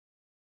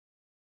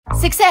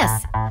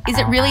Success. Is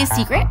it really a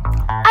secret?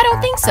 I don't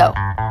think so.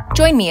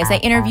 Join me as I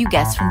interview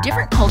guests from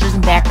different cultures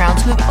and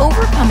backgrounds who have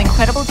overcome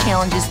incredible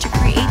challenges to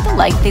create the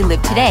life they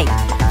live today.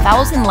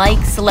 1,000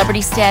 likes,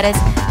 celebrity status,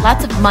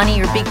 lots of money,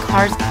 or big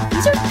cars,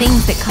 these are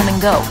things that come and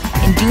go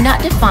and do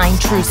not define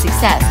true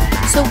success.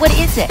 So what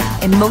is it?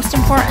 And most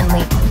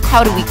importantly,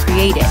 how do we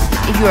create it?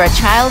 If you are a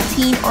child,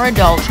 teen, or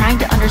adult trying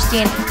to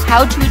understand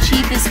how to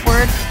achieve this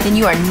word, then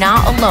you are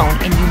not alone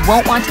and you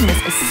won't want to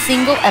miss a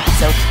single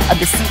episode of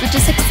The Secret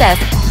to Success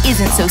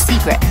Isn't So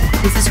Secret.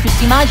 This is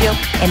Christy Maggio,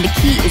 and the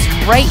key is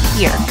right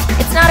here.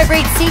 It's not a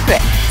great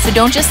secret, so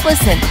don't just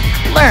listen,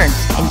 learn,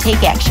 and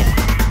take action.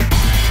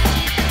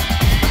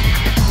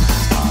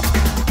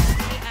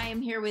 I am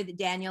here with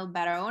Daniel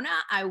Barahona.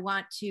 I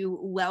want to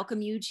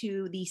welcome you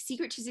to the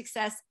Secret to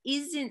Success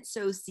Isn't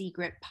So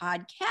Secret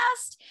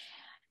podcast.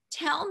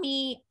 Tell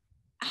me,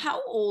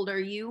 how old are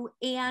you,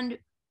 and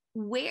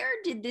where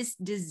did this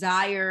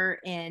desire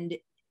and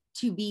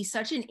to be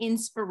such an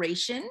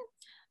inspiration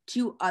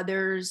to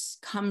others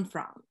come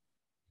from?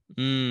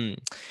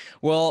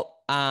 Well,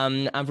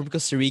 I'm from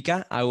Costa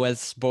Rica. I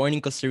was born in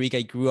Costa Rica.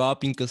 I grew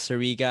up in Costa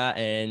Rica,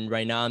 and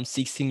right now I'm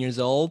 16 years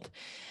old.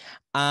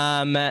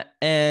 And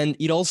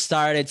it all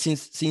started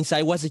since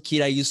I was a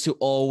kid. I used to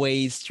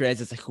always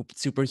dress as a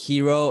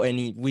superhero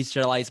and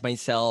visualize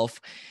myself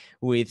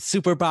with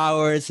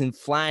superpowers and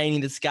flying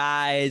in the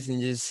skies and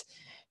just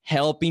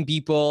helping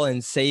people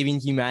and saving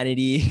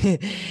humanity.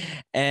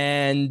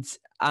 and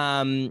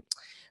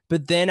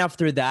but then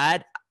after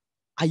that,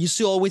 I used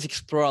to always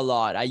explore a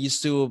lot. I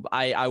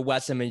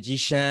was a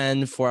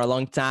magician for a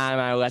long time.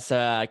 I was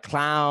a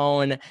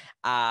clown,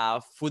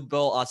 a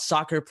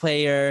soccer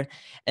player,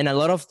 and a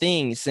lot of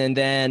things. And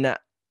then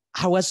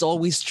I was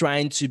always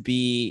trying to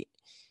be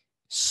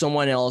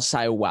someone else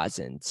I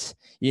wasn't,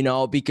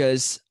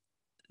 because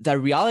the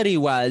reality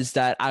was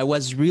that I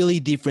was really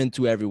different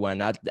to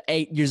everyone. At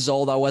 8 years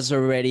old, I was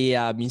already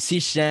a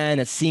musician,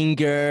 a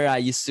singer. I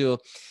used to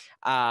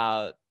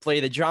play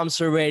the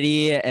drums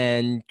already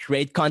and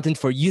create content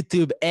for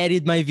YouTube,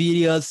 edit my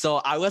videos.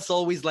 So I was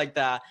always like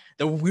the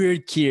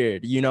weird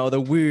kid, the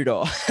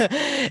weirdo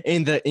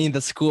in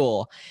the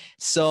school.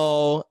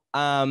 So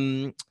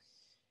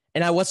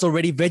and I was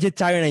already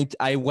vegetarian.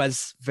 I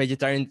was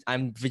vegetarian.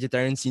 I'm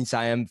vegetarian since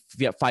I am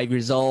 5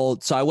 years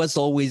old. So I was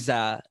always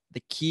the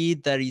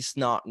kid that is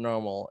not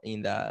normal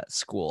in the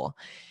school.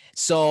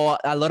 So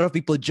a lot of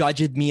people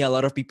judged me. A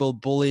lot of people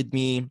bullied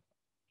me.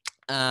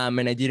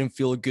 And I didn't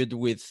feel good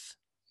with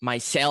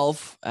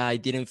myself. I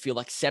didn't feel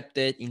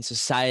accepted in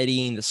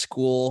society, in the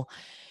school.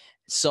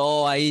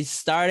 So I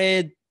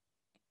started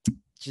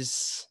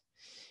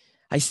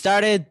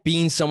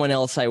being someone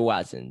else I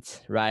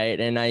wasn't, right?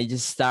 And I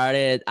just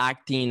started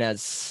acting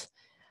as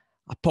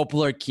a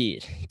popular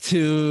kid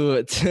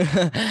to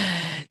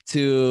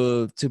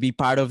be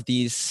part of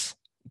this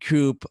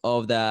group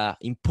of the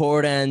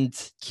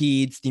important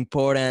kids,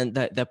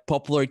 the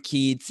popular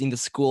kids in the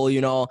school.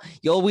 You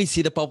always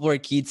see the popular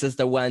kids as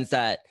the ones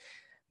that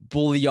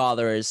bully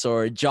others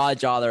or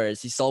judge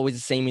others. It's always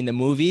the same in the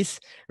movies,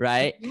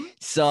 right? Mm-hmm.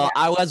 So yeah.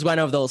 I was one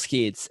of those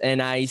kids,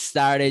 and I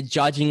started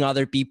judging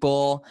other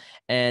people,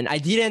 and I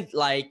didn't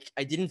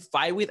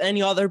fight with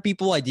any other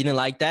people. I didn't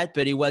like that,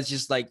 but it was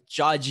just like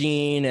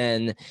judging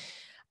and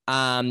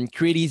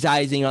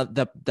criticizing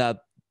the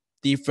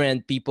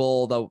different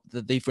people,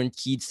 the different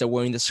kids that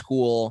were in the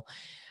school.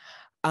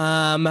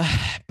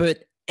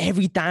 But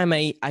every time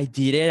I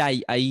did it,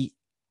 I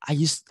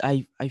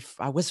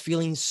was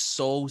feeling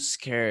so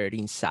scared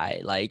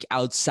inside. Like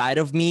outside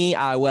of me,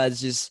 I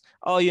was just,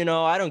 I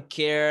don't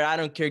care. I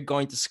don't care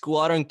going to school.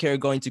 I don't care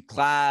going to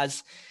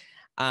class.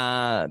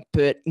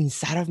 But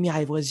inside of me,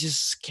 I was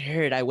just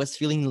scared. I was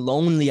feeling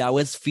lonely. I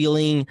was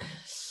feeling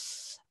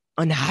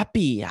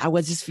unhappy. I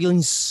was just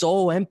feeling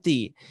so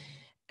empty.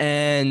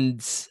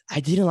 And I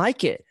didn't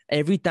like it.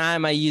 Every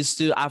time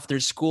after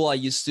school, I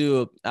used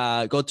to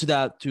go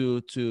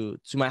to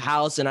my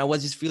house, and I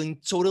was just feeling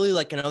totally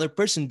like another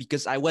person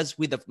because I was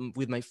with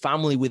my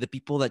family, with the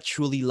people that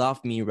truly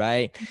love me,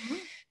 right? Mm-hmm.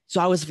 So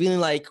I was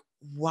feeling like,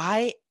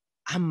 why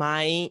am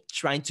I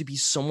trying to be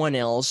someone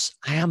else?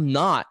 I am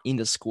not in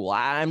the school.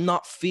 I'm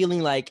not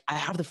feeling like I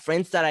have the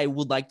friends that I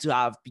would like to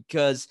have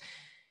because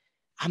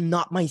I'm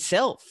not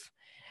myself.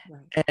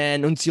 Right.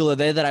 And until the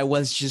day that I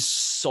was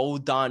just so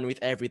done with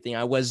everything.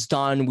 I was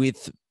done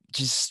with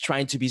just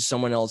trying to be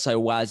someone else I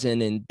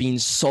wasn't and being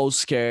so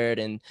scared.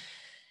 And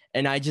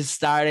I just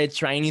started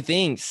trying new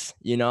things.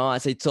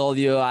 As I told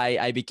you,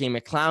 I became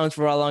a clown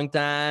for a long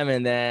time,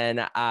 and then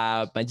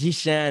a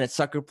magician, a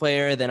soccer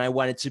player. Then I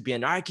wanted to be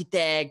an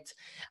architect,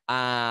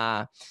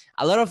 a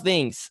lot of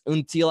things,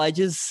 until I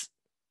just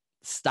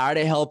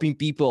started helping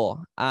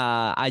people.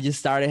 I just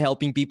started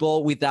helping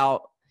people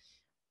without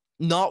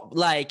not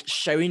like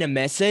sharing a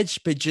message,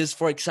 but just,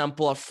 for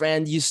example, a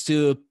friend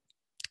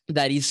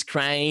that is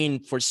crying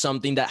for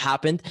something that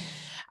happened.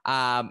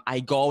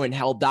 I go and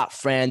help that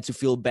friend to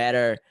feel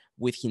better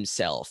with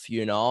himself,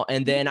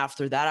 and then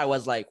after that, I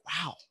was like,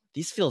 wow,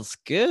 this feels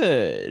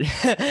good.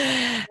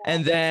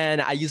 And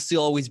then I used to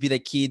always be the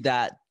kid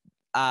that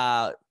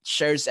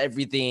shares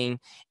everything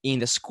in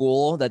the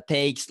school, that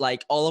takes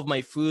like all of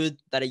my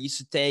food that I used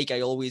to take.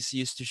 I always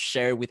used to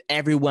share with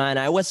everyone.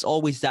 I was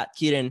always that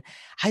kid and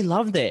I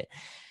loved it.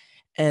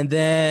 And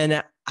then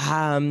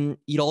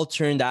it all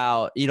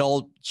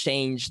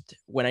changed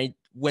when I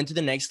went to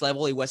the next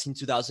level. It was in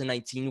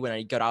 2019 when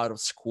I got out of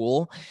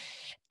school,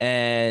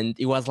 and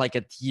it was like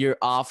a year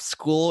off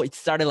school. It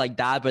started like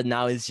that, but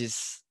now it's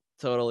just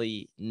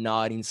totally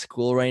not in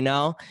school right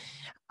now.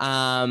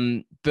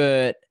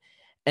 But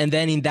and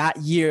then in that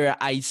year,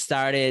 I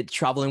started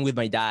traveling with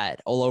my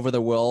dad all over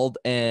the world,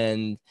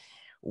 and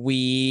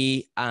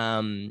we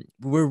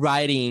were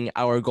writing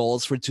our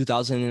goals for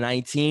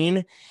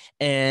 2019.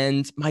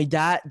 And my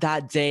dad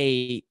that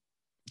day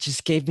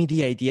just gave me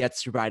the idea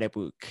to write a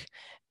book.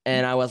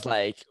 And I was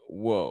like,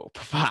 whoa,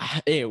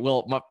 papa.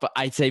 Well,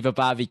 I'd say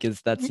papa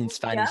because that's in Yeah,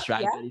 Spanish,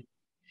 right? yeah. But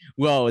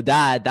whoa,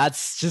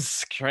 that's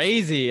just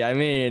crazy. I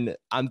mean,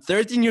 I'm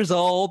 13 years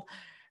old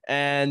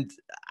and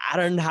I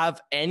don't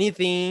have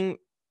anything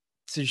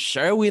to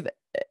share with,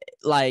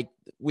 like,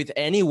 with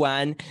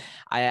anyone.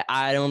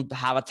 I don't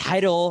have a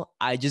title.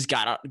 I just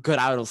got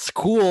out of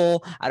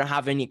school. I don't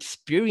have any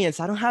experience.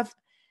 I don't have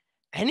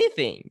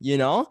anything,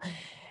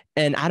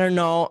 and I don't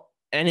know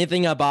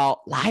anything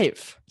about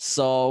life.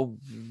 So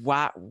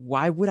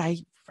why would I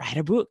write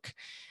a book?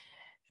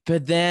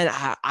 But then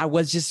I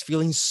was just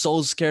feeling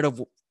so scared of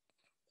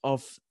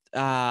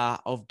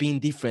being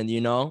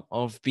different,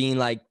 of being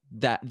like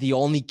that, the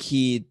only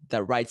kid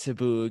that writes a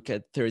book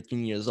at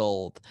 13 years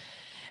old.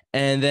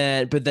 And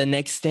then, but the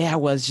next day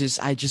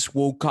I just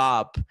woke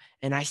up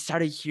and I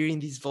started hearing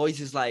these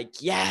voices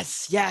like,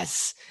 yes,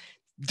 yes,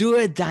 do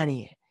it,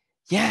 Danny.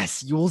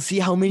 Yes, you will see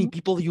how many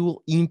people you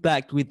will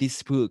impact with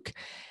this book.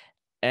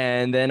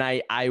 And then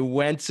I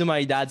went to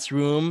my dad's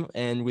room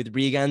and with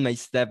Regan, my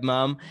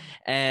stepmom,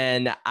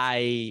 and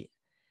I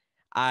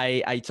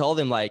told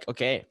him like,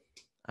 okay,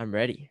 I'm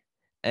ready.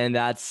 And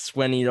that's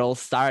when it all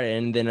started.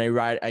 And then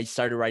I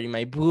started writing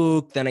my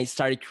book. Then I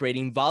started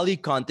creating value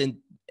content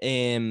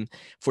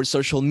for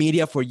social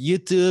media, for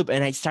YouTube.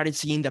 And I started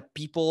seeing the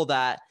people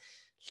that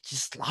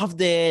just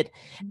loved it.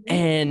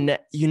 And,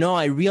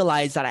 I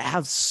realized that I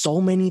have so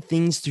many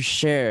things to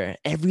share,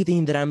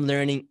 everything that I'm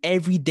learning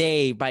every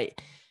day by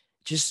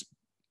just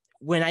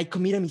when I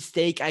commit a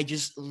mistake, I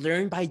just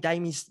learn by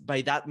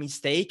that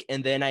mistake,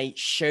 and then I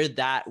share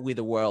that with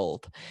the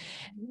world.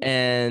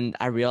 And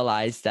I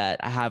realized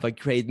that I have a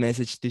great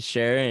message to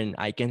share, and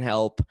I can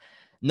help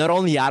not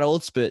only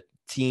adults but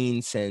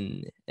teens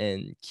and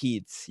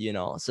kids.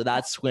 So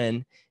that's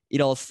when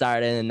it all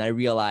started, and I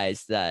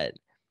realized that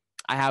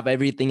I have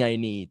everything I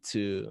need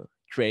to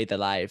create the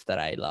life that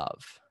I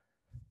love.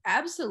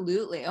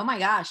 Absolutely. Oh my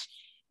gosh.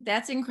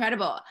 That's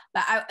incredible.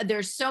 But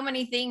there's so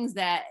many things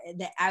that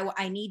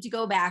I need to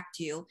go back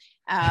to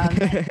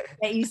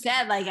that you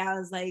said. Like, I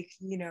was like,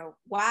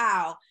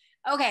 wow.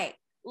 Okay.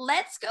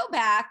 Let's go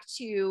back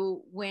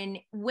to when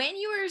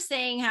you were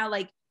saying how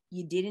like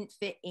you didn't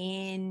fit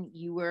in,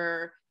 you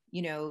were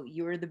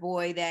the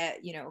boy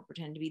that,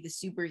 pretended to be the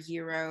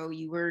superhero.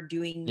 You were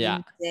doing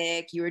Yeah.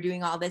 music, you were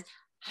doing all this.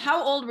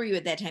 How old were you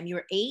at that time? You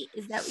were 8.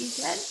 Is that what you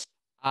said?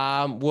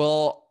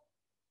 Well,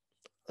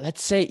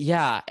 let's say,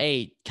 yeah,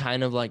 8,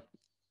 kind of like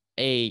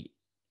 8,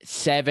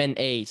 7,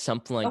 8,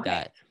 something like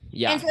that.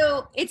 Yeah. And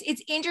so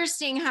it's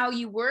interesting how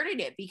you worded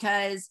it,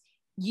 because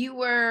you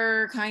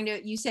were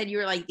you said you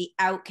were like the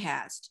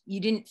outcast.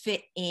 You didn't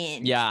fit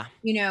in. Yeah.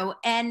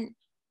 And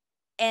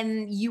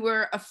you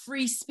were a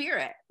free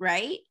spirit,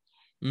 right?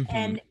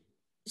 Mm-hmm.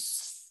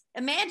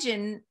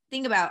 And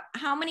think about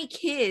how many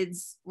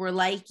kids were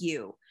like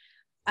you,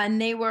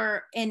 and they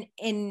were and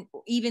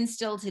even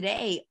still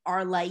today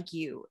are like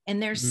you,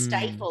 and they're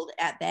stifled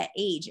at that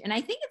age. And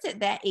I think it's at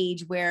that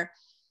age where,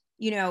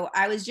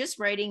 I was just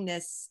writing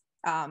this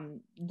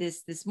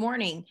this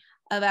morning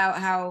about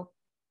how,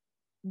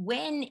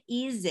 when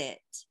is it,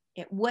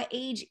 at what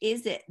age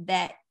is it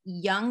that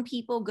young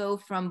people go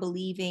from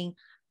believing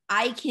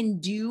I can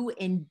do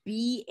and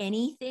be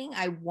anything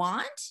I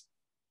want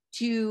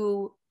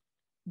to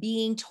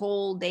being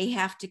told they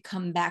have to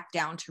come back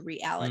down to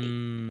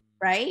reality,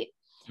 right?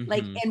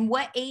 Like, and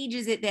what age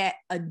is it that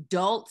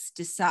adults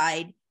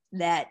decide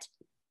that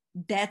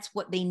that's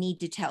what they need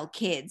to tell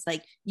kids?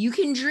 Like, you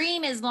can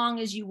dream as long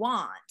as you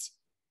want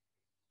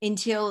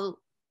until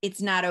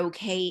it's not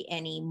okay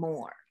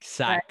anymore.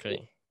 Exactly.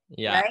 Right?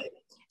 Yeah. Right.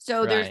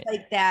 So there's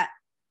like that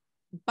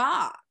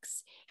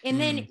box. And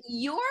then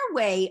your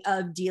way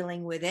of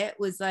dealing with it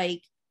was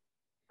like,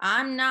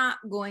 I'm not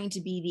going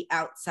to be the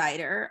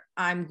outsider.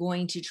 I'm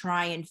going to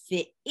try and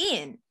fit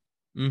in.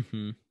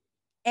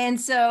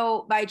 And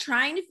so by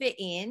trying to fit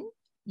in,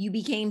 you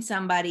became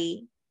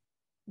somebody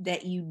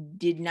that you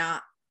did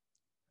not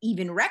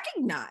even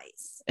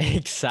recognize.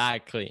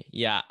 Exactly.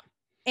 Yeah.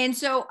 And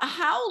so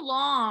how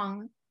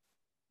long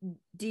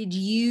did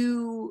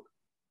you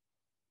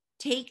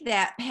take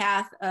that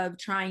path of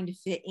trying to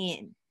fit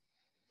in?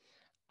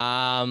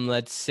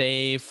 Let's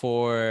say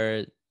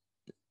for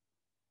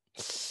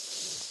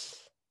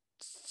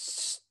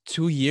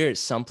 2 years,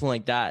 something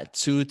like that,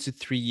 2 to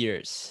 3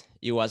 years.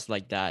 it was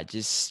like that.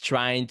 Just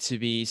trying to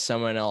be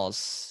someone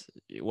else.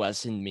 It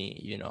wasn't me,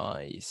 you know.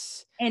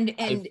 It's I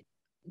And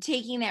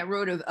taking that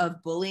road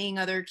of bullying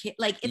other kids,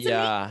 like it's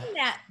yeah. amazing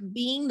that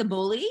being the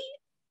bully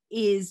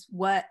is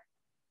what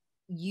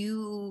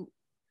you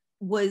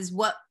was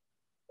what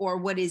or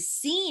what is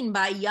seen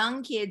by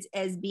young kids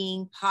as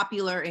being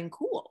popular and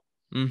cool.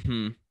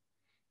 Mm-hmm. Like,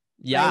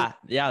 Yeah,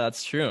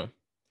 that's true.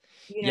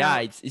 you Yeah,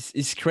 know,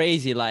 it's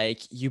crazy. Like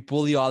you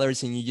bully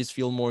others and you just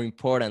feel more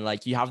important.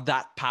 Like you have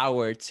that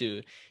power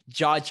to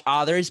judge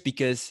others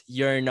because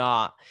you're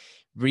not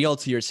real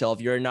to yourself.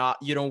 You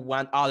don't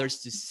want others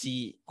to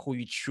see who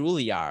you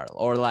truly are,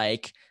 or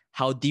like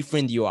how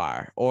different you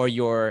are, or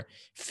your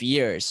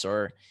fears,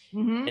 or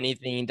mm-hmm,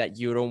 anything that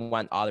you don't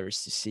want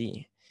others to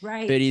see. But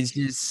right.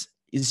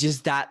 it's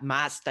just that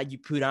mask that you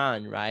put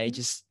on, right?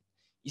 Just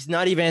it's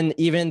not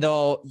even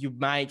though you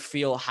might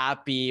feel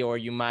happy, or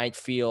you might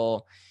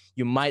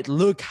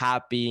look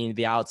happy in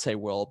the outside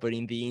world, but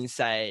in the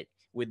inside,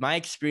 with my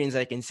experience,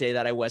 I can say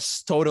that I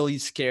was totally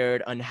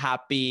scared,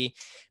 unhappy,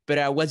 but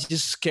I was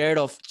just scared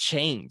of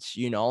change,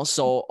 you know?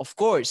 So of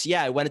course,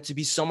 yeah, I wanted to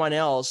be someone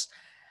else.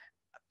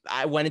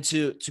 I wanted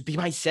to be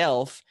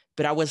myself,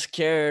 but I was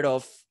scared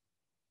of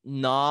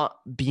not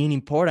being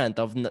important,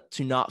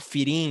 to not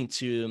fit in,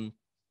 to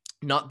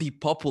not be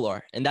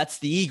popular. And that's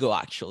the ego,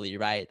 actually,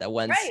 right? That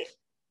wants Right.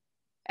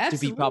 to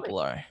be Absolutely.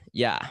 popular.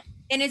 Yeah.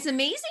 And it's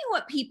amazing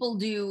what people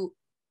do,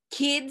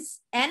 kids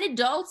and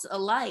adults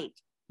alike,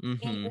 in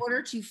Mm-hmm.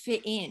 order to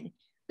fit in.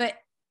 But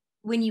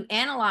when you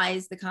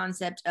analyze the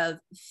concept of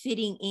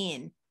fitting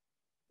into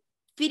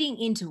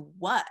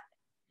what?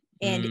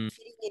 And Mm,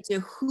 fitting into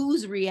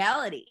whose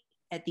reality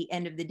at the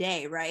end of the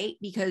day, right?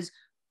 Because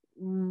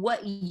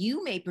what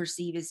you may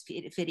perceive as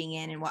fitting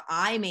in and what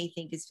I may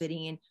think is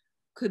fitting in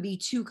could be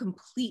two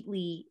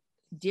completely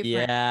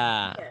different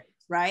yeah. ideas,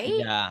 right?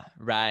 Yeah.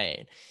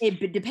 Right.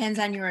 It depends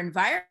on your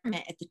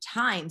environment at the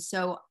time.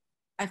 So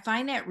I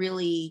find that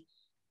really,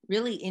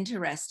 really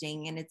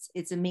interesting, and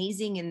it's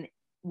amazing. And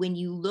when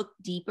you look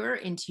deeper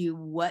into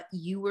what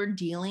you were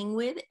dealing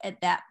with at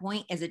that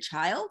point as a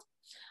child,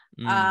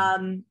 Mm,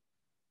 um,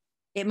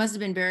 it must have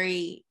been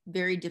very,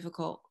 very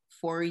difficult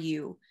for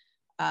you.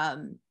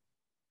 Um,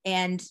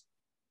 and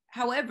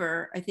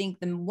however, I think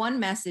the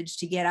one message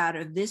to get out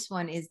of this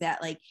one is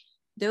that, like,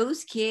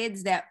 those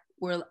kids that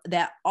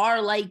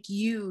are like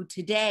you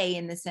today,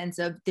 in the sense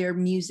of they're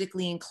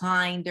musically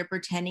inclined, they're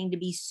pretending to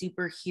be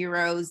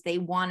superheroes, they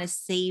want to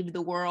save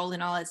the world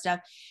and all that stuff.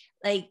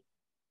 Like,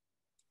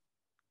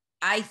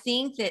 I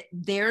think that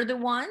they're the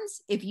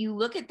ones, if you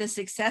look at the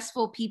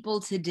successful people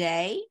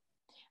today,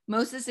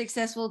 most of the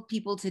successful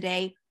people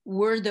today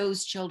were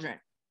those children,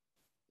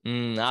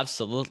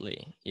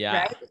 absolutely. Yeah.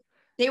 right?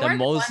 They The weren't the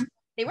most ones.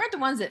 They weren't the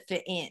ones that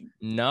fit in.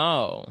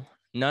 No,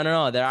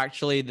 no. They're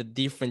actually the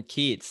different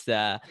kids,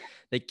 the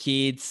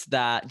kids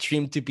that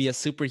dream to be a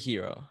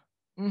superhero.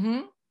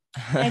 Mm-hmm.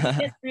 And I think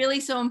that's really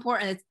so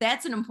important.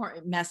 That's an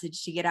important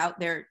message to get out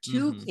there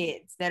to Hmm.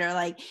 kids that are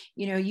like,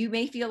 you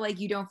may feel like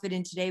you don't fit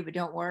in today, but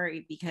don't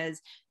worry,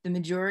 because the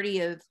majority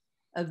of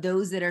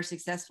those that are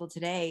successful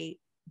today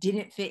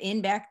didn't fit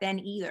in back then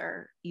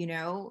either,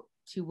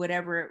 to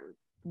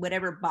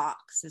whatever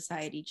box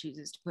society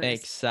chooses to put us.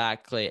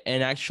 Exactly.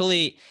 And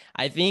actually,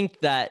 I think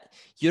that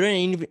you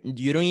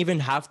don't even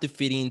have to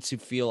fit in to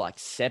feel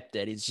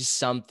accepted. It's just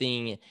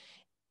something,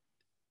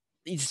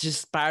 it's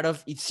just part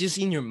of, it's just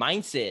in your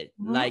mindset.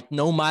 Mm-hmm. Like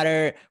no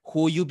matter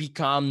who you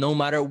become, no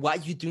matter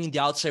what you do in the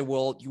outside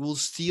world, you will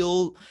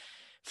still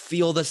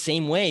feel the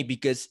same way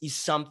because it's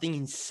something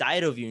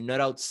inside of you, not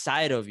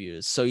outside of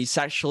you. So it's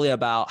actually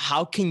about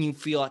how can you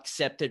feel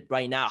accepted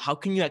right now? How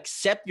can you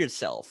accept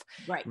yourself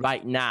Right.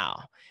 right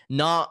now?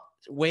 Not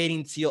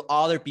waiting till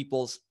other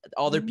people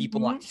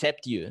Mm-hmm.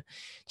 accept you.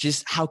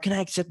 Just how can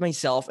I accept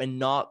myself and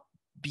not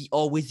be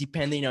always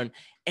depending on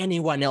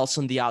anyone else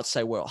on the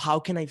outside world? How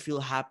can I feel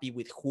happy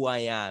with who I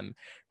am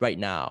right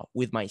now,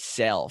 with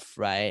myself,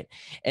 right?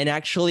 And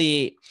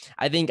actually,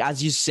 I think,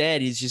 as you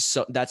said, it's just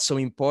that's so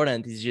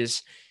important. It's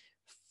just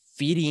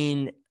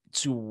fitting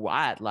to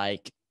what?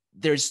 Like,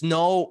 there's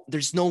no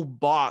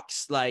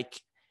box.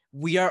 Like,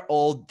 we are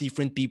all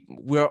different people.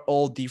 We're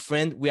all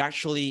different. We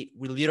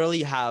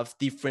literally have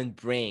different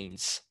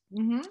brains.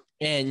 Mm-hmm.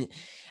 And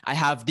I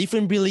have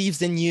different beliefs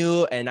than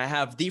you, and I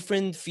have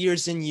different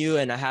fears than you,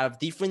 and I have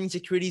different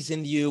insecurities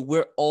than you.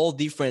 We're all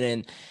different.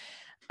 And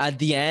at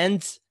the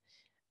end,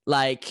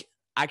 like,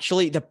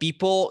 actually, the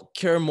people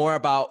care more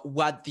about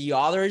what the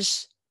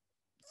others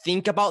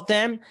think about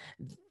them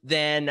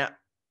than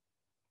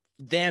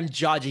them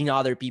judging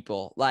other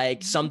people.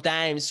 Like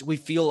sometimes we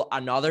feel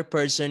another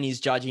person is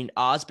judging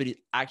us, but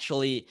it's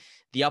actually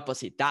the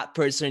opposite. That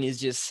person is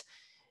just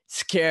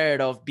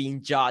scared of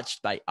being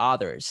judged by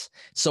others.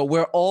 So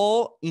we're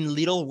all in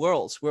little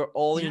worlds. We're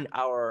all Yeah. in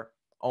our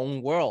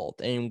own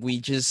world, and we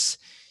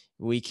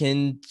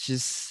can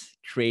just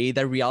create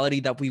the reality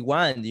that we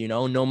want.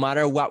 No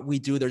matter what we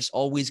do, there's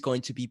always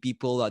going to be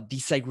people that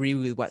disagree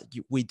with what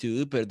we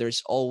do, but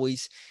there's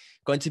always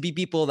going to be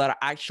people that are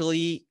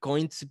actually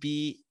going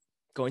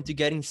to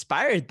get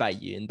inspired by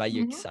you and by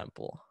your Mm-hmm.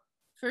 example.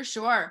 For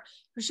sure.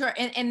 For sure.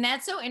 And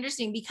that's so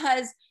interesting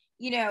because,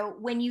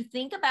 when you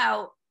think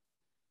about,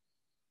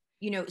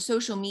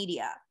 social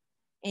media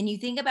and you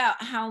think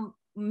about how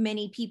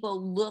many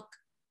people look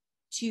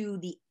to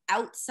the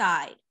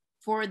outside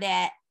for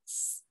that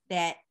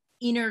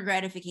inner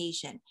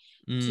gratification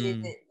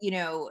to,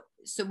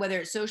 so whether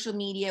it's social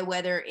media,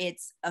 whether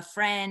it's a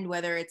friend,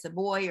 whether it's a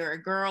boy or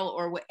a girl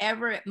or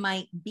whatever it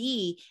might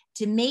be,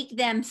 to make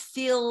them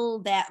fill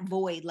that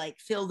void, like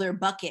fill their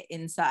bucket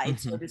inside,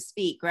 so to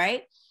speak,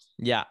 right?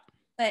 Yeah.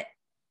 But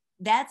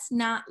that's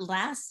not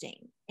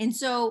lasting. And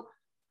so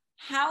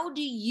how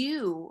do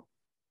you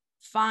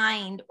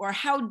find, or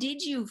how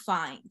did you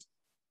find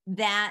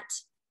that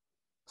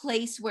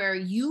place where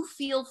you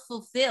feel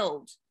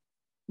fulfilled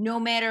no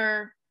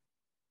matter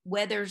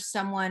whether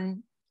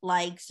someone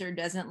likes or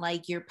doesn't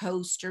like your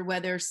post, or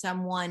whether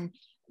someone,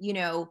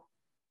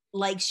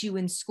 likes you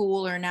in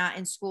school or not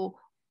in school?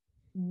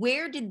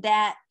 Where did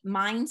that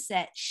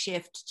mindset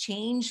shift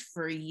change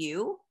for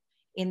you,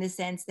 in the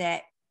sense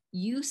that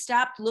you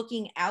stopped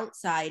looking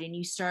outside and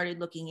you started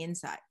looking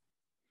inside?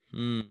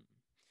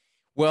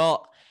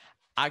 Well,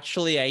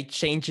 actually, I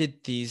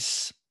changed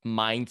this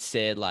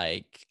mindset,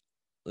 like,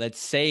 let's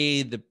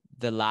say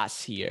the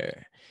last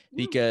year,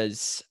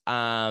 because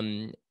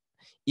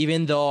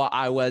even though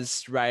I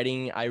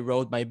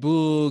wrote my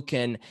book,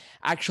 and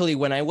actually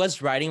when I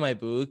was writing my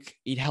book,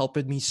 it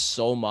helped me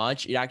so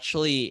much. It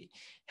actually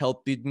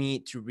helped me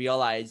to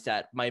realize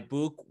that my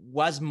book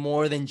was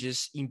more than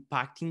just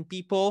impacting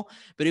people,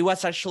 but it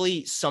was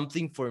actually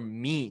something for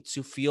me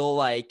to feel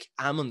like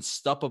I'm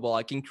unstoppable.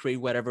 I can create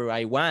whatever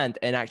I want.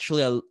 And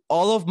actually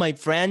all of my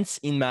friends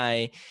in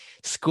my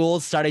school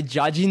started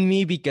judging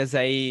me because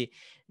I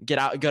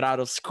got out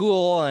of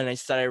school and I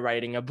started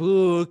writing a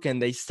book,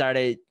 and they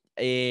started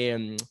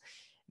they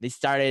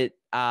started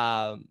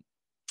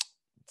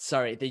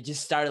they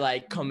just started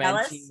like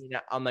commenting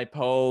on my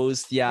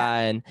post. Yeah.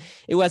 And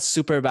it was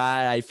super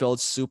bad. I felt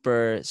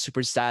super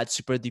sad,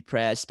 super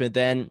depressed. But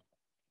then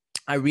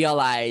I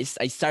realized,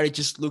 I started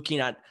just looking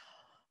at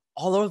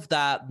all of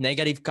the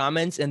negative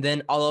comments and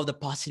then all of the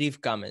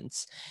positive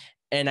comments,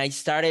 and I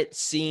started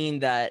seeing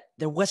that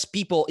there was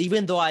people,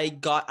 even though I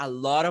got a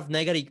lot of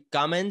negative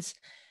comments,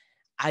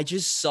 I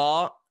just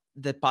saw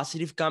the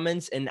positive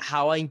comments and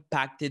how I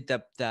impacted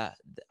the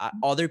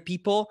other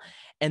people.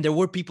 And there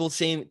were people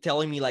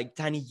telling me like,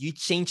 Danny, you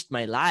changed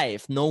my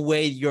life. No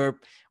way,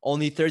 you're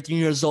only 13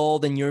 years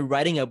old and you're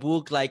writing a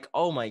book. Like,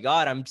 oh my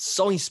God, I'm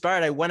so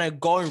inspired. I want to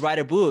go and write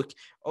a book.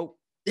 Oh,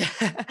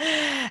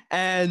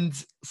 and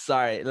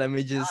sorry, let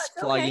me just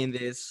plug in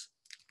this.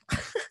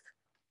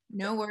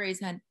 No worries,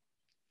 hon.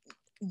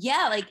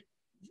 Yeah, like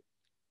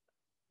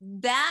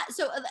that.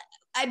 So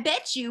I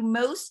bet you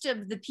most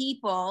of the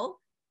people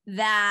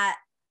that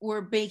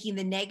were making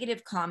the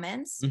negative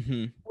comments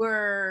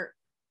were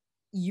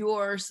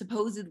your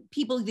supposed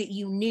people that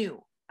you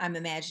knew, I'm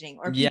imagining,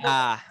 or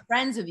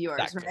friends of yours,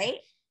 exactly. Right?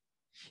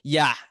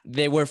 Yeah,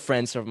 they were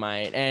friends of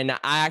mine, and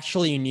I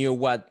actually knew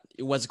what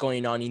was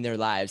going on in their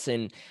lives.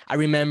 And I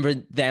remember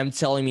them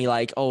telling me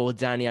like, oh,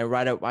 Danny, I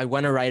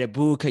want to write a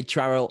book.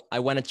 I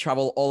want to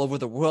travel all over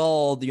the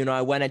world.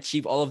 I want to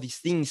achieve all of these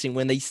things. And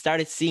when they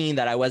started seeing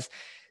that I was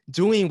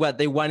doing what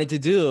they wanted to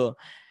do,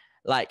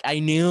 like, I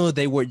knew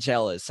they were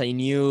jealous. I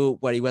knew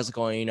what was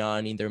going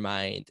on in their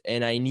mind.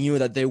 And I knew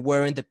that they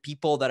weren't the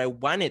people that I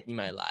wanted in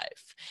my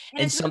life.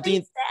 And it's something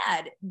really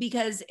sad,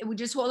 because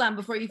just hold on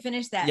before you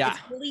finish that. Yeah.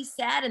 It's really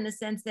sad in the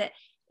sense that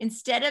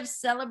instead of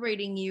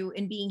celebrating you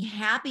and being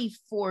happy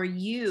for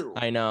you.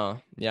 I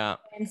know. Yeah.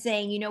 And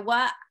saying, you know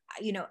what,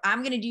 I'm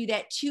going to do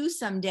that too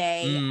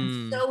someday.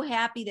 I'm so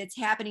happy that's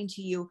happening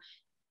to you.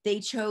 They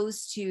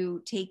chose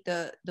to take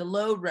the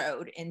low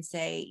road and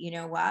say, you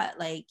know what,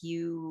 like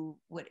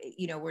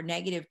we're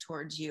negative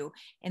towards you.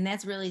 And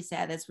that's really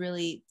sad. That's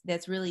really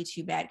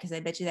too bad, because I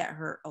bet you that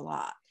hurt a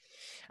lot.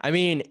 I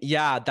mean,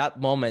 yeah,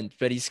 that moment,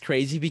 but it's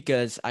crazy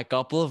because a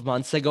couple of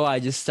months ago, I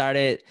just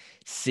started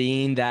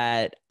seeing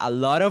that a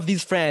lot of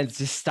these friends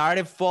just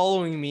started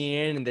following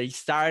me and they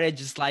started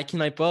just liking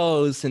my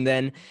posts. And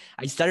then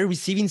I started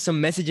receiving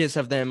some messages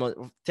of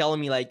them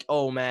telling me like,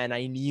 oh man,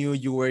 I knew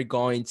you were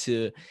going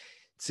to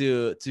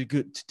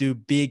do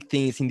big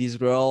things in this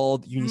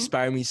world. You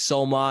inspire me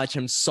so much.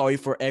 I'm sorry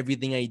for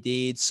everything I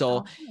did.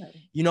 So,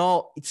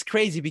 it's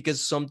crazy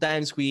because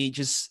sometimes we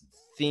just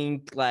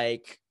think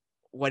like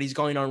what is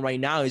going on right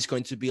now is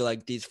going to be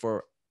like this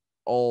for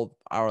all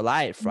our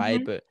life,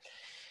 right? But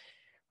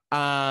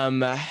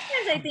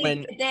I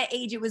think at that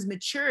age it was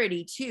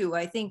maturity too.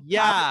 I think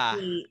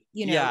probably,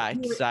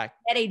 exactly. At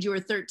that age you were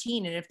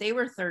 13, and if they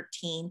were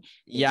 13,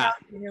 they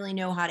probably didn't really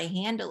know how to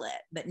handle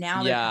it. But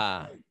now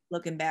they're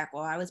looking back,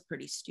 well, I was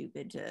pretty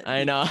stupid to.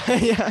 I know.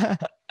 Yeah.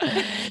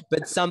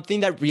 But something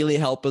that really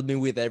helped me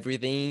with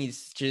everything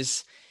is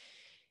just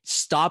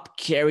stop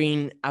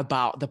caring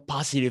about the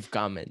positive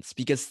comments,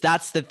 because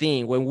that's the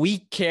thing. When we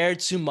care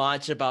too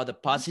much about the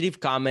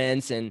positive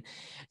comments and,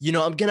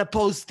 I'm going to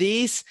post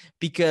this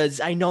because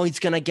I know it's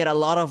going to get a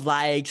lot of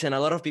likes and a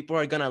lot of people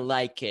are going to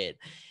like it.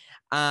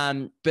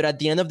 But at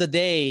the end of the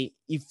day,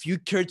 if you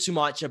care too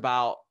much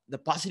about the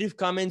positive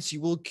comments,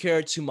 you will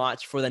care too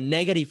much for the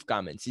negative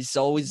comments. It's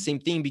always the same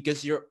thing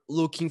because you're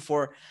looking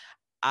for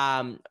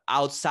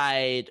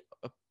outside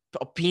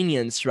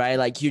opinions, right?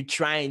 Like you're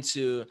trying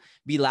to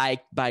be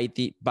liked by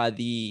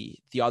the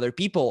other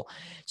people.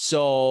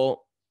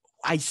 So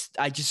I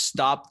just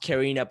stopped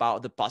caring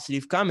about the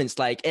positive comments.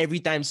 Like every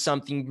time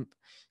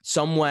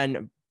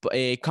someone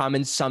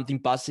comments something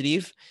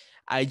positive,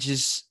 I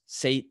just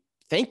say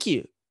thank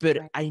you. But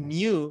Right.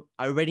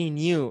 I already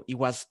knew it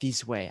was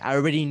this way. I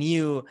already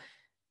knew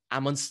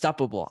I'm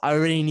unstoppable. I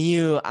already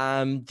knew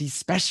I'm this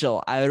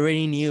special. I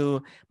already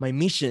knew my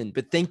mission.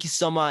 But thank you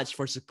so much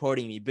for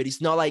supporting me. But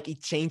it's not like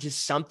it changes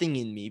something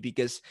in me,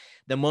 because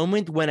the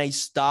moment when I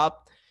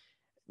stop,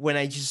 when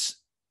I just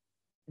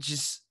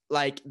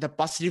like the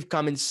positive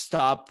comments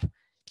stop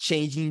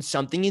changing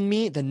something in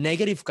me, the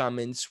negative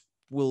comments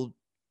will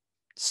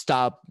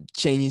stop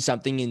changing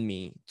something in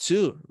me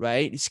too,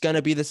 right? It's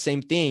gonna be the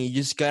same thing. You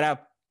just gotta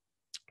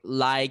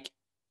like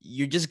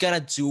you're just gonna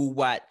do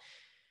what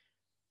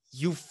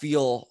you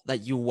feel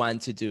that you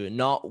want to do,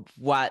 not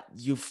what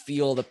you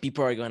feel the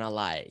people are gonna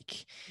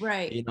like,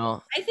 Right. you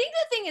know? I think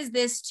the thing is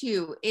this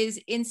too, is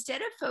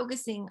instead of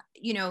focusing,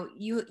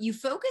 you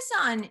focus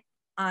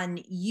on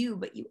you,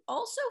 but you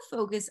also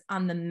focus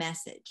on the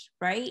message,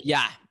 right?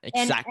 Yeah, And I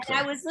exactly.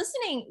 was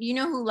listening, you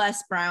know who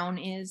Les Brown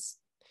is?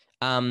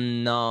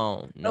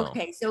 No.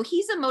 Okay, so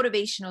he's a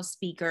motivational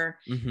speaker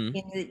Mm-hmm.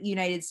 in the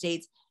United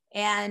States.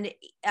 And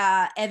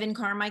Evan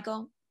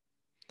Carmichael.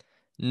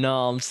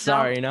 No, I'm No.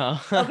 sorry, no.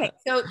 Okay,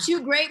 so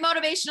two great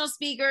motivational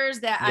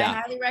speakers that I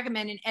Yeah. highly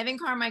recommend. And Evan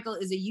Carmichael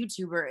is a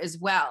YouTuber as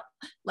well,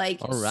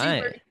 like All super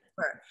right.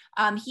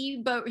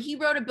 duper. He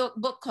wrote a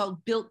book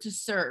called Built to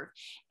Serve,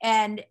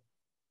 and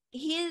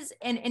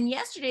and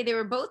yesterday they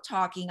were both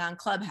talking on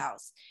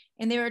Clubhouse,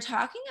 and they were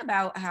talking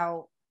about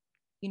how,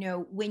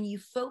 when you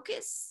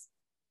focus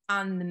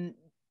on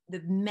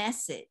the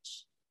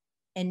message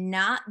and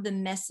not the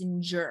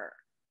messenger,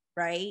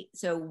 right?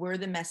 So we're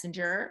the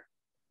messenger,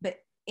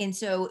 and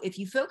so if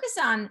you focus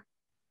on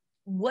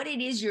what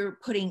it is you're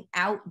putting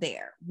out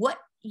there, what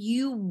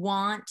you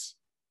want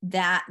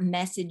that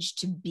message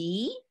to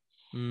be,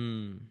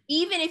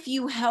 even if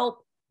you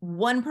help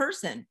one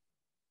person,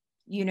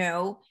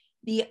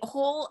 the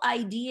whole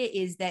idea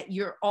is that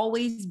you're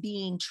always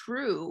being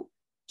true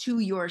to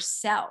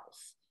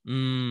yourself,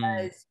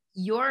 because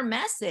your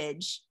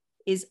message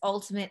is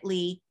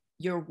ultimately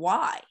your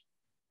why,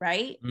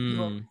 right?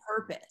 Your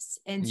purpose.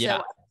 And so Yeah.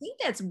 I think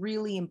that's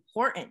really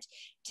important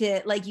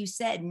to, like you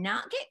said,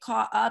 not get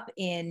caught up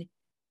in,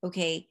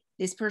 okay,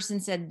 this person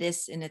said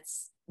this and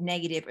it's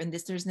negative, and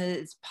this person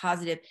is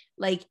positive.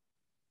 Like,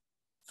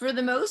 for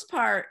the most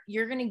part,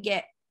 you're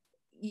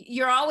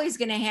always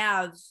going to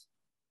have,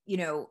 you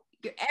know,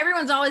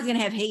 everyone's always going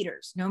to have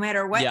haters, no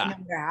matter what, Yeah. no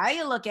matter how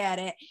you look at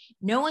it.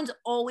 No one's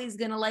always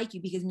going to like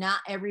you, because not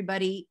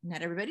everybody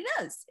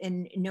does.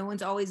 And no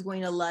one's always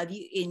going to love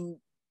you.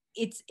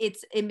 It's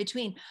in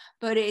between,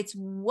 but it's,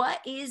 what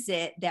is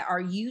it that are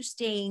you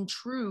staying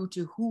true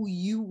to who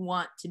you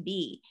want to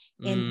be,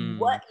 and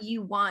what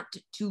you want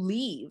to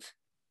leave,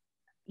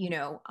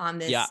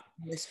 on Yeah.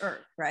 this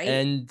earth, right?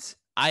 And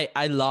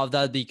I love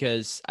that,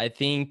 because I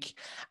think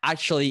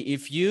actually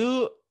if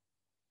you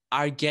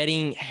are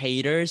getting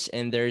haters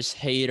and there's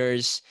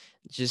haters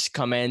just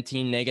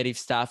commenting negative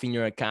stuff in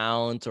your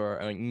account or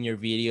in your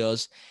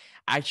videos,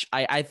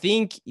 I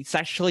think it's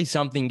actually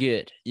something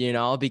good,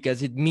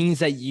 because it means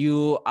that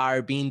you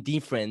are being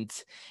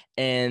different.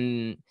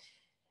 And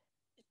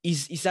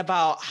it's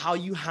about how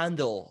you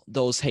handle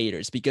those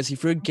haters, because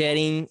if you're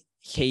getting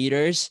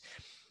haters,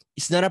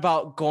 it's not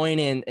about going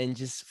in and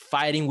just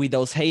fighting with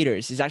those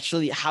haters. It's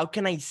actually, how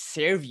can I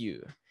serve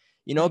you?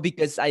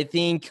 Because I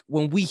think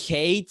when we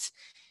hate,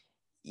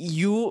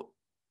 you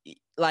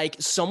like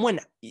someone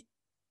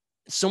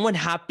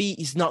happy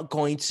is not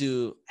going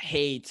to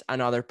hate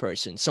another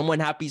person. Someone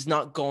happy is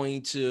not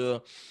going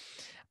to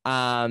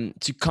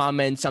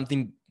comment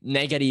something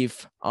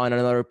negative on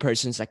another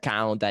person's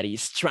account that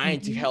is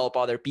trying to Mhm. help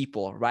other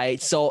people,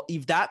 right? So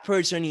if that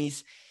person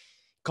is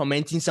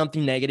commenting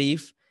something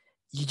negative,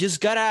 you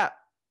just gotta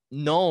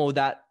know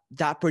that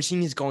that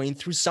person is going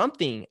through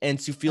something, and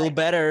to feel Right.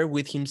 better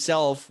with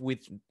himself,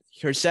 with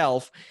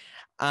herself,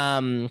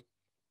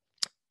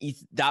 if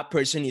that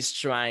person is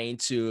trying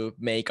to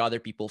make other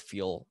people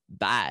feel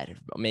bad,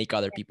 make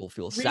other people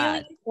feel Really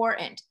sad.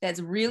 important.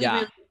 That's really, Yeah.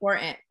 really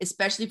important,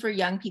 especially for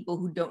young people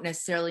who don't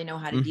necessarily know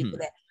how to deal Mm-hmm.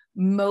 with it.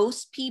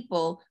 Most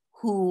people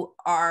who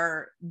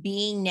are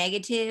being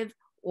negative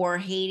or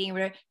hating or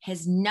whatever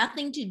has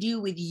nothing to do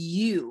with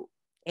you.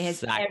 It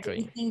has Exactly.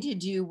 everything to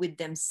do with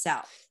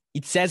themselves.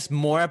 It says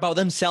more about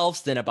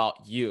themselves than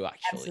about you,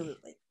 actually.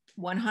 Absolutely.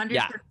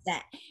 Yeah.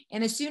 100%.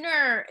 And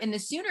the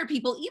sooner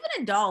people,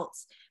 even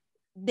adults,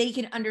 they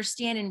can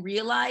understand and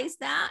realize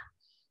that,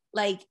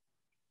 like,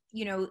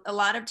 a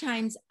lot of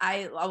times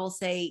I will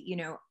say,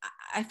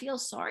 I feel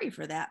sorry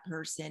for that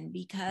person,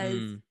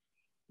 because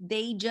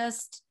they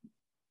just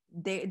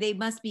they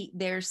must be,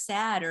 they're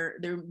sad, or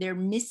they're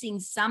missing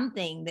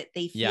something that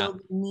they Yeah. feel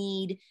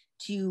need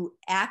to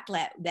act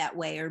that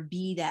way or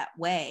be that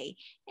way.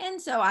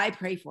 And so I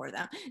pray for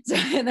them. So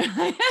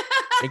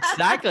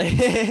Exactly.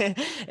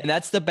 And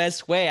that's the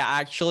best way. I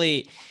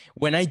actually,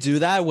 when I do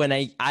that,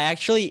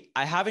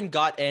 I haven't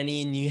got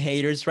any new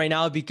haters right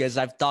now, because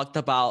I've talked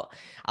about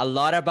a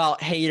lot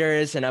about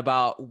haters and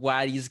about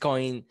what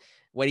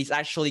is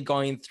actually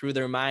going through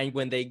their mind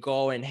when they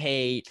go and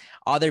hate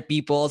other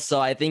people.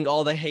 So I think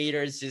all the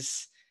haters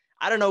just,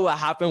 I don't know what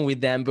happened with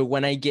them, but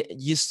when I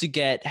used to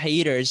get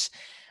haters,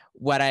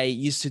 what I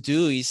used to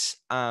do is,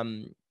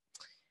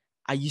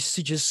 I used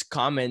to just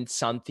comment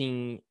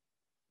something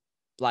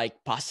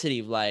like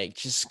positive, like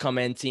just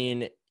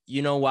commenting,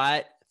 you know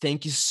what?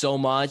 Thank you so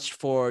much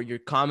for your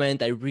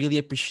comment. I really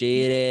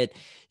appreciate it.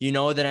 You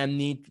know that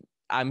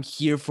I'm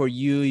here for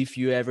you if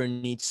you ever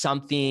need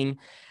something.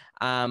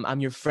 I'm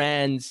your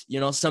friends,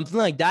 something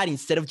like that,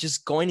 instead of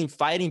just going and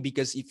fighting.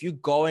 Because if you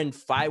go and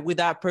fight with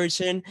that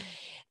person,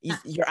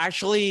 you're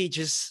actually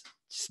just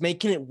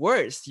making it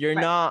worse. You're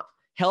right. not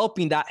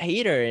helping that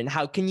hater. And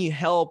how can you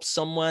help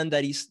someone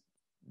that is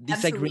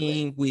Absolutely.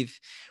 disagreeing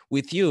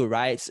with you,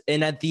 right?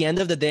 And at the end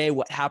of the day,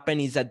 what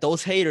happened is that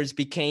those haters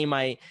became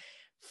my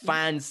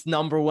fans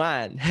number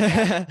one.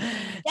 Yeah,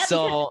 because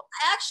So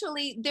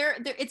actually they're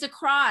it's a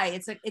cry.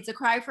 It's a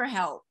cry for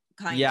help,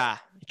 kind of. yeah,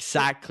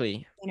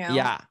 exactly. You know,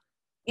 Yeah.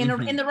 in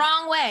the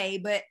wrong way,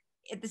 but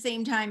at the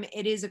same time,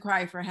 it is a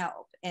cry for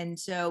help. And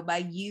so by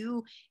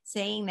you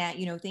saying that,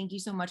 thank you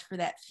so much for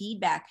that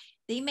feedback,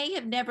 they may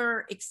have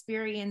never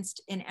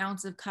experienced an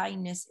ounce of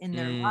kindness in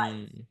their life,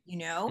 Mm,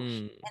 and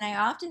mm, I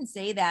often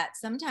say that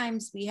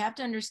sometimes we have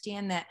to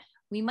understand that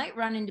we might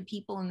run into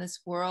people in this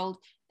world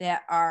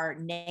that are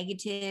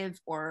negative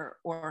or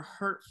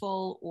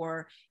hurtful,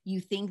 or you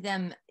think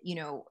them,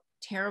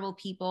 terrible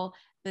people,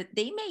 but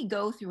they may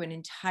go through an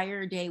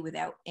entire day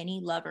without any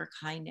love or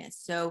kindness.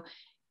 So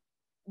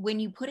when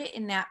you put it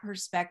in that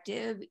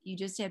perspective, you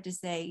just have to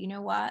say, you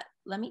know what,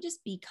 let me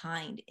just be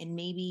kind, and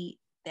maybe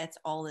that's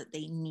all that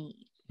they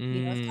need.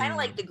 It's kind of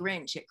like the mm.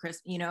 Grinch at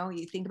Christmas.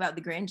 You think about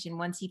the Grinch, and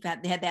once they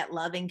had that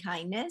love and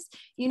kindness,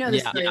 the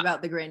Yeah. story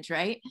about the Grinch,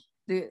 right?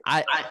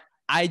 I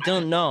I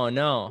don't know.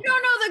 No. You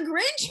don't know the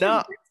Grinch from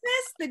No.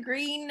 Christmas?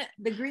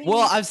 The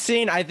Well,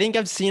 green. I think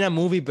I've seen a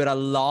movie, but a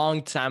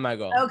long time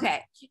ago.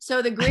 Okay.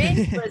 So the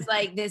Grinch was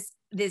like this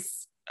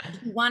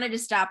he wanted to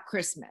stop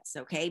Christmas,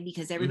 okay,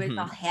 because everybody's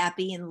all Hmm.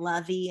 happy and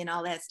lovey and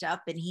all that stuff,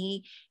 and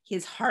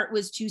his heart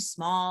was too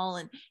small.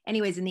 And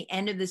anyways, in the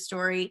end of the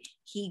story,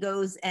 he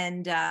goes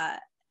and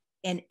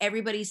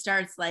everybody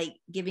starts like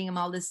giving him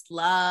all this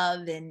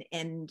love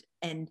and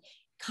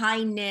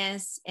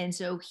kindness, and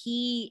so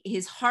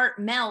his heart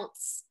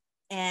melts,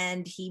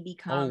 and he Oh,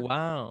 becomes,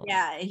 wow.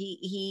 yeah,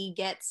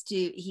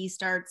 he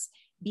starts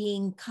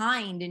being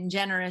kind and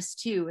generous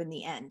too in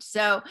the end.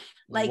 So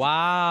like,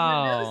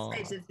 those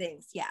types Wow. of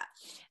things, yeah.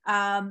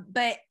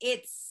 But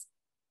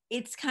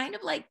it's kind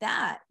of like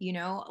that,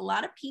 a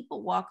lot of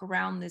people walk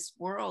around this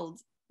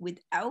world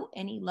without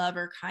any love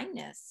or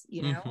kindness,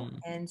 Hmm.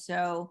 and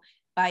so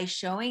by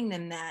showing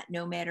them that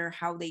no matter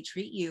how they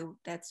treat you,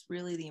 that's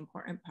really the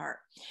important part.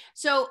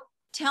 So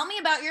tell me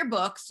about your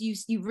books.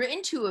 You've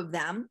written two of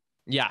them,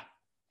 Yeah.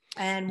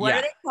 and what are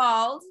Yeah. they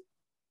called?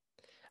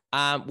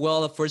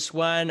 Well, the first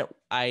one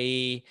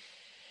is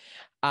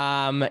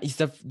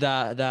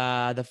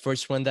the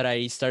first one that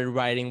I started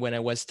writing when I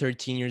was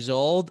 13 years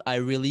old. I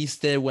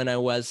released it when I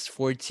was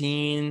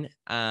 14,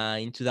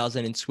 in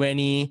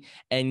 2020,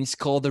 and it's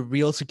called The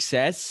Real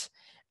Success.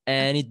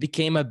 And it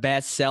became a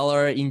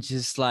bestseller in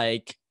just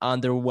like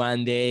under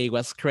one day. It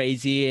was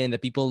crazy, and the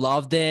people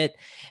loved it.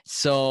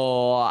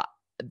 So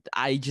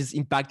I just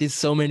impacted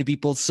so many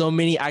people, so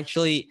many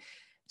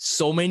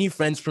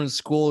friends from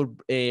school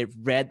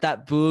read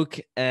that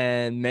book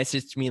and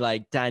messaged me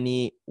like,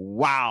 Danny,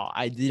 wow,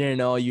 I didn't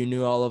know you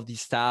knew all of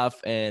this stuff.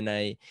 And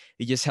it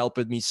just helped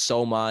me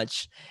so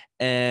much.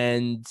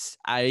 And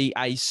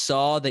I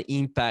saw the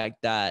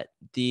impact that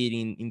did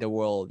in the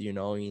world, in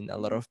a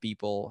lot of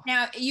people.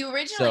 Now, you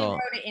originally So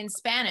wrote it in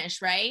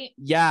Spanish, right?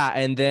 yeah,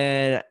 and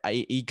then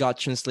it got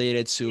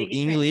translated Did to it get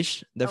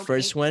English, the Okay.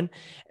 first one.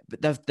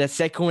 But the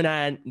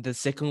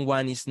second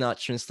one is not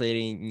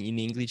translating in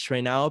English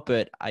right now,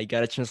 but I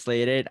gotta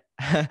translate it.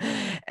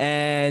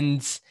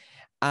 And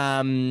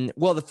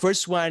well, the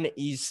first one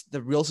is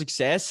The Real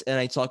Success, and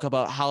I talk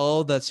about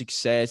how the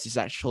success is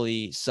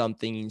actually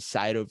something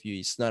inside of you.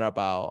 It's not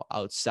about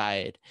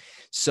outside.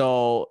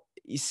 So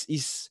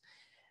it's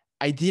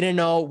I didn't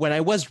know when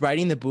I was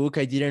writing the book,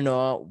 I didn't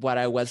know what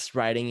I was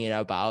writing it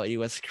about. It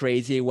was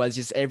crazy. It was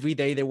just every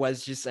day there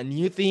was just a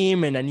new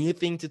theme and a new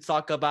thing to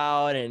talk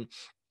about. And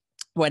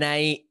when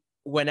I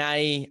when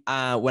I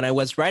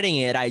was writing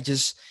it,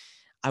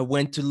 I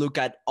went to look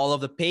at all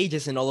of the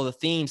pages and all of the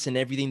themes and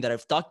everything that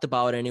I've talked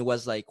about, and it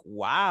was like,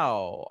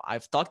 wow,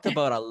 I've talked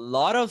about a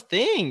lot of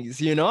things.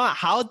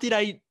 How did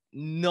I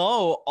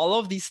know all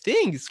of these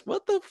things?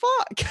 What the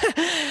fuck?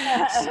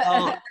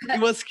 So it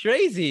was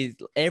crazy.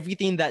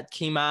 Everything that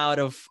came out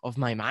of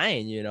my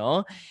mind,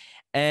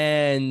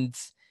 and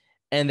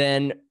And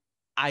then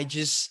I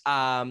just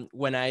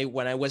when I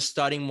was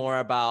studying more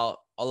about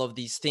all of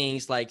these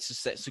things like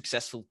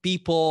successful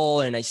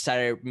people, and I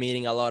started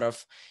meeting a lot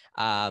of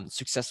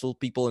successful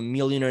people and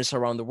millionaires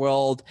around the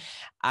world,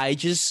 I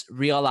just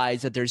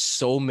realized that there's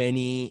so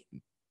many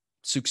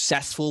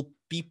successful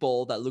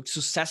people that look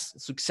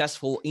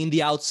successful in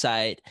the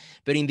outside,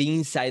 but in the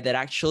inside that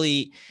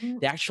actually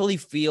they actually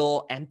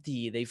feel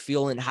empty, they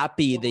feel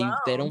unhappy, they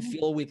don't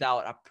feel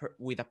without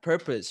with a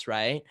purpose,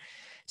 right?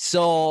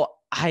 So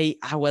I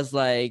was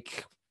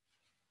like,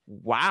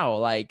 wow,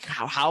 like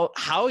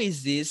how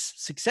is this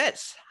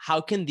success?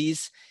 How can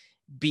this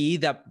be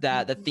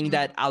the thing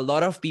that a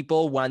lot of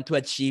people want to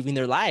achieve in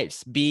their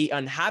lives? Be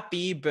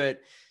unhappy, but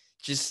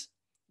just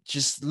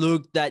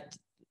look that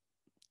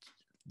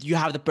you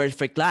have the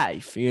perfect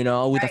life, you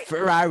know, with a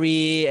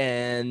Ferrari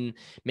and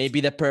maybe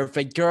the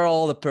perfect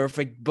girl, the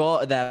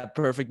the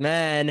perfect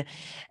man.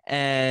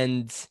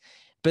 And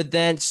but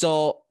then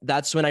so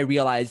that's when I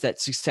realized that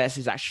success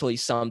is actually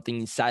something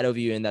inside of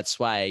you, and that's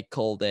why I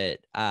called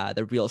it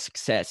the real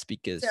success,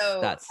 because So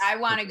that's I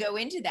want to go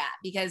into that,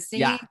 because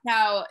yeah. seeing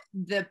how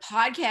the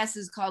podcast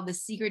is called The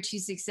Secret to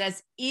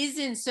Success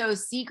isn't so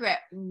secret.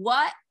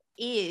 What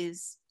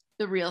is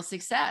the real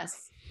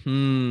success?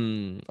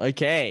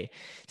 Okay.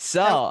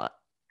 So, So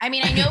I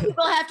mean, I know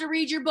people have to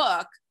read your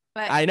book,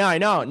 but I know.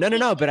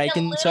 No, but I a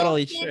can little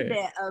totally share.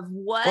 tidbit of Of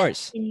what,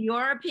 course. in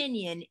your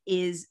opinion,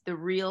 is the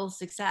real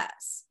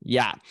success.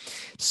 Yeah.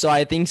 So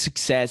I think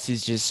success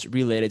is just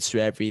related to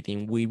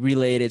everything. We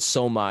relate it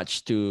so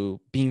much to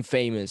being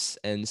famous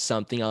and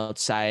something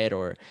outside,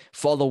 or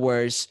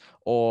followers,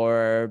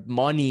 or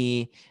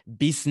money,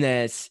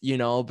 business, you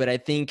know, but I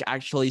think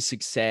actually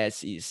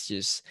success is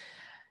just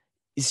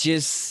it's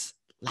just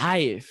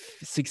life.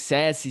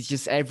 Success is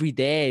just every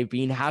day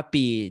being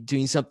happy,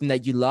 doing something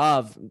that you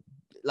love,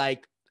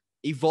 like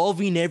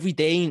evolving every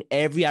day in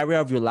every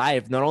area of your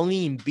life, not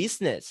only in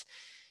business,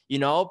 you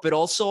know, but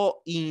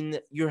also in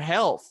your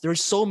health.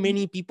 There's so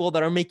many people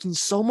that are making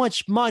so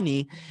much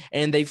money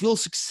and they feel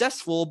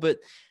successful, but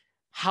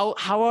how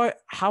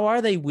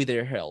are they with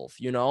their health?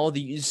 You know,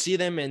 you see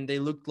them and they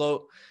look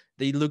low,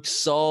 they look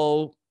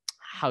so,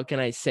 how can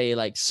I say,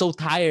 like so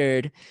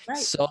tired. Right.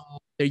 So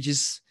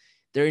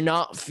they're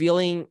not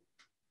feeling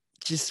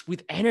just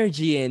with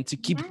energy and to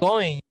keep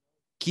going,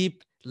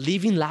 keep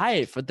living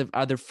life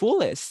at their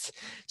fullest.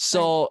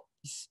 So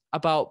it's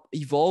about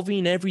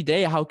evolving every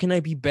day. How can I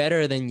be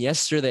better than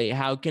yesterday?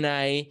 How can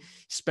I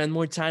spend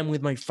more time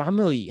with my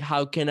family?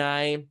 How can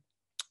I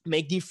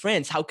make new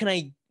friends? How can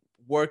I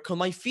work on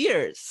my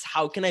fears?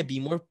 How can I be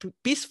more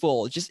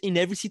peaceful? Just in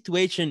every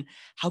situation,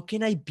 how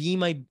can I be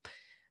my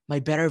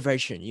better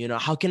version? You know,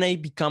 how can I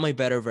become my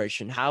better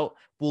version? How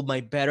will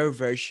my better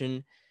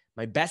version,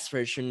 my best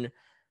version,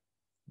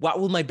 what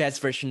will my best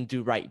version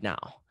do right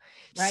now?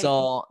 Right.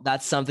 So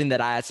that's something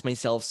that I ask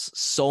myself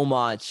so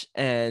much,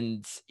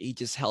 and it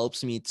just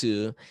helps me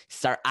to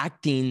start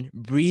acting,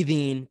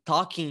 breathing,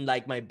 talking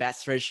like my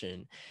best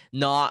version,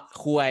 not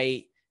who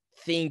I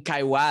think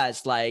I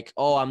was, like,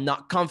 oh, I'm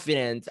not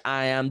confident,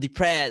 I am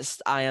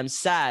depressed, I am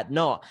sad.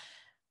 No,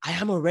 I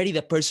am already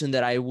the person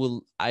that I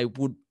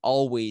would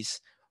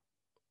always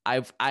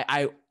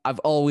I've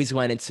always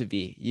wanted to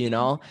be, you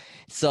know?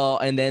 So,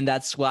 and then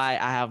that's why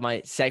I have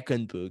my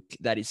second book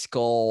that is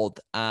called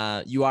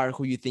You Are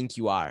Who You Think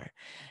You Are.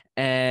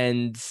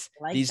 And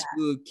Like this that.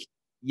 book,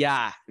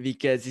 yeah,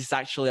 because it's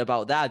actually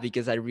about that,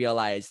 because I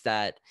realized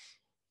that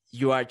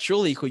you are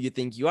truly who you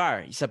think you are.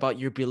 It's about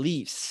your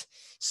beliefs.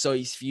 So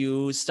if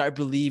you start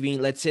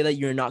believing, let's say that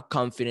you're not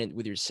confident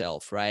with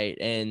yourself, right?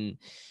 And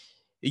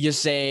you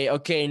just say,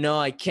 okay, no,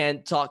 I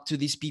can't talk to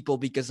these people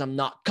because I'm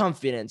not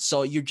confident.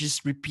 So you're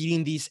just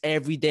repeating this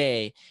every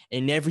day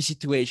in every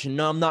situation.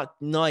 No, I'm not.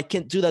 No, I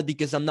can't do that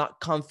because I'm not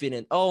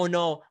confident. Oh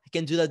no, I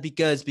can't do that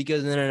because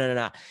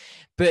no.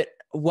 But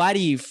what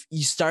if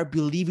you start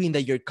believing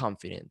that you're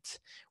confident?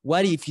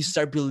 What if you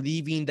start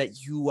believing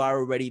that you are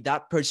already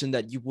that person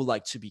that you would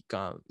like to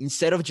become?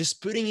 Instead of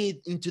just putting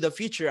it into the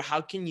future,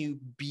 how can you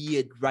be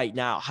it right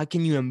now? How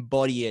can you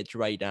embody it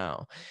right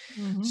now?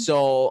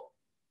 So,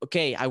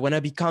 okay, I want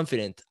to be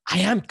confident. I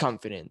am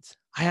confident.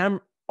 I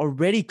am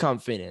already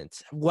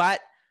confident. What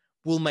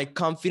will my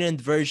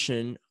confident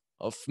version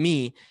of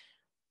me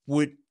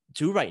would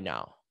do right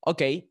now?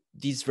 Okay,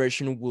 this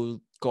version will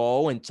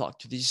go and talk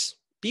to these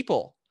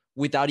people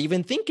without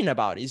even thinking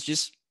about it. It's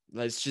just,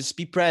 let's just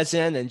be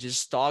present and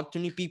just talk to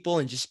new people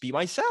and just be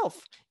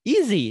myself.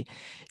 Easy,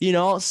 you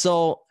know?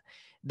 So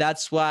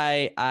that's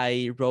why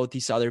I wrote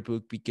this other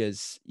book,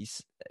 because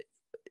it's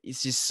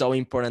just so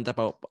important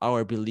about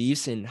our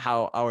beliefs and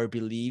how our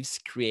beliefs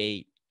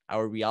create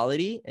our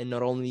reality, and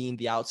not only in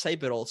the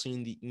outside but also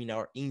in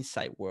our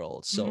inside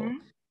world. So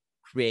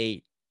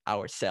create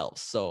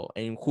ourselves. So,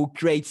 and who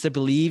creates the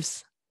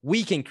beliefs?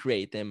 We can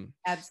create them.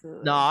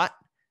 Absolutely. Not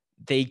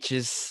they're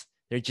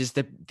just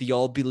the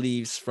old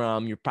beliefs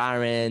from your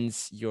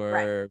parents,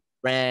 your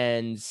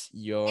friends,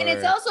 And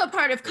it's also a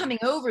part of coming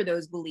over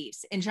those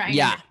beliefs and trying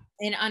to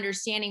and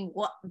understanding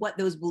what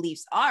those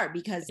beliefs are,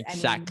 because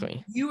exactly. I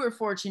mean, you were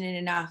fortunate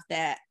enough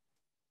that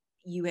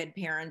you had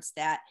parents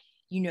that,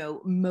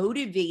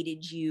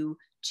 motivated you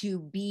to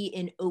be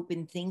an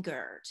open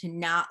thinker, to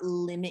not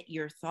limit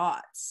your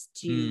thoughts,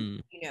 to,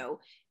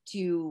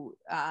 to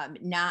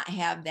not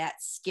have that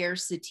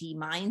scarcity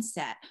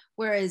mindset.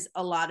 Whereas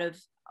a lot of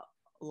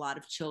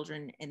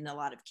children and a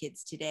lot of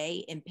kids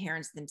today and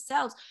parents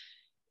themselves,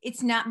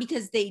 it's not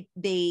because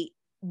they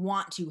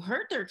want to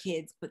hurt their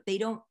kids, but they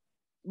don't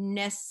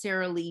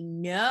necessarily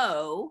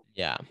know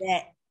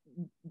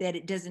that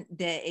it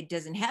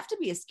doesn't have to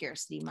be a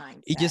scarcity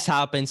mindset. It just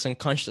happens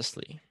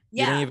unconsciously.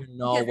 You don't even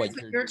know what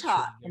you're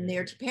taught, and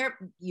their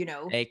exactly.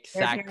 Their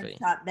parents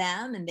taught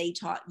them, and they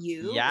taught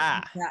you.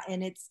 Yeah,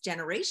 and it's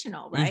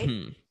generational, right?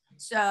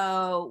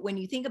 So when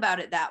you think about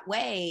it that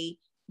way,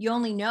 you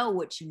only know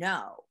what you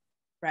know,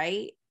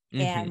 right?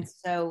 And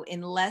so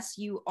unless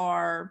you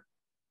are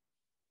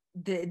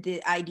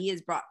the idea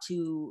is brought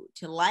to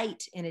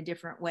light in a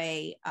different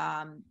way,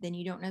 then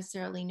you don't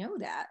necessarily know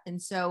that.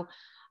 And so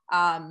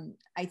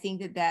I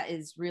think that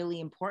is really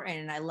important.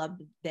 And I love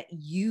that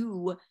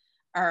you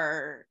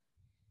are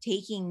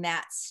taking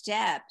that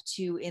step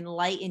to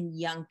enlighten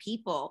young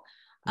people.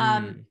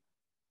 And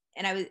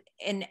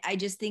I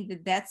just think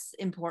that that's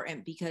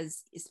important,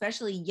 because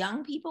especially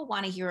young people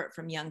want to hear it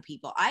from young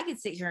people. I could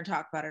sit here and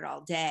talk about it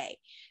all day,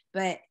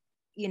 but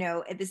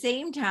at the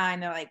same time,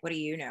 they're like, what do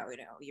you know?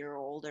 You're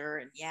older,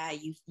 and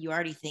you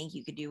already think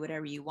you could do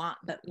whatever you want.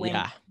 But when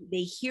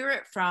they hear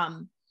it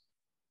from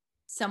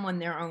someone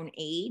their own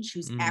age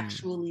who's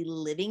actually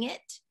living it,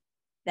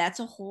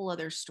 that's a whole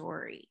other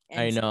story. And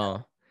I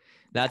know.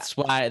 That's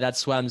why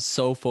I'm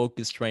so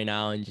focused right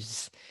now and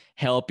just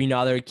helping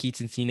other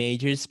kids and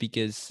teenagers,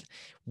 because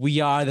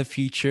we are the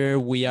future.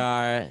 We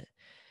are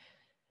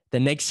the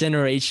next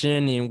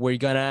generation, and we're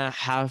gonna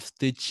have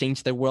to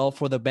change the world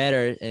for the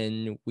better.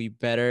 And we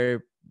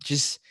better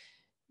just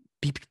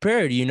be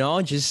prepared,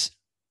 just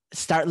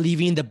start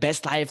living the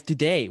best life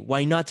today.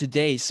 Why not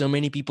today? So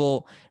many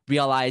people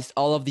realize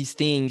all of these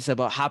things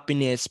about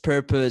happiness,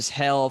 purpose,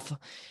 health,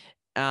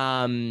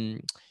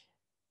 when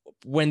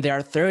they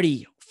are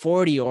 30,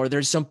 40, or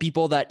there's some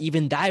people that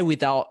even die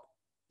without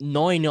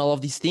knowing all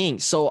of these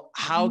things. So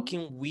how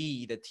can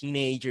we, the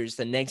teenagers,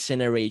 the next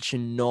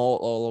generation, know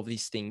all of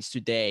these things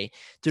today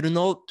to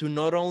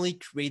not only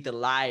create the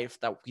life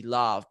that we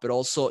love, but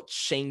also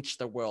change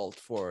the world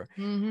for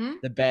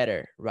the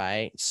better,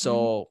 right?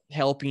 So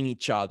helping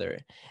each other.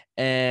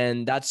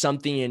 And that's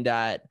something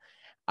that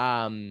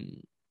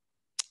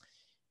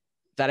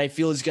that I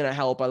feel is going to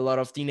help a lot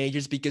of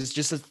teenagers, because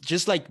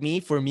just like me,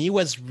 for me, it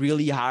was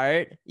really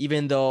hard,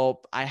 even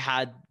though I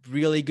had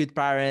really good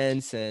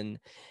parents. And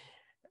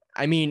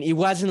I mean, it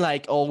wasn't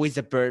like always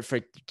a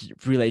perfect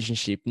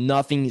relationship.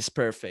 Nothing is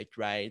perfect,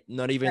 right?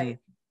 Not even,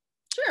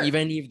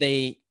 even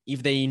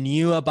if they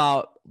knew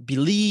about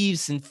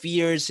beliefs and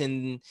fears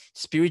and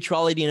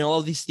spirituality and all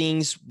of these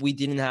things, we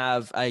didn't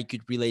have a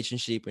good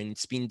relationship. And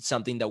it's been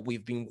something that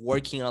we've been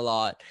working a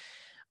lot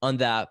on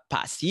the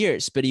past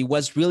years, but it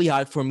was really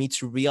hard for me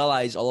to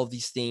realize all of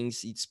these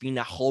things. It's been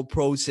a whole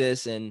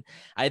process. And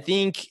I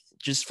think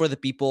just for the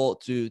people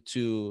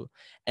to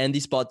end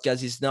this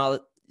podcast, it's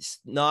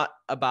not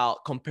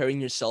about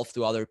comparing yourself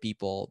to other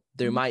people.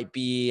 There might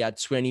be a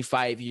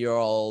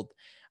 25-year-old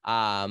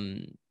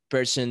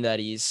person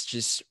that is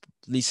just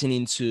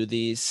listening to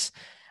this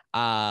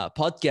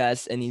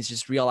podcast, and is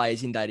just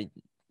realizing that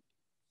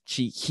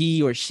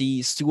he or she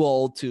is too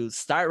old to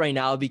start right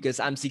now, because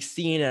I'm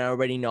 16 and I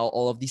already know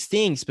all of these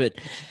things. But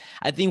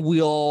I think we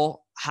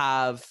all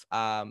have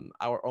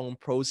our own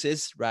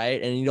process,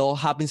 right? And it all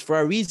happens for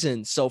a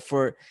reason. So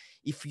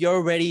if you're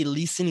already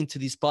listening to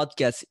this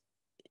podcast,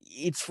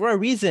 it's for a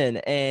reason,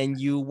 and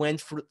you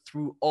went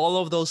through all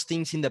of those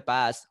things in the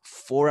past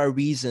for a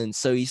reason.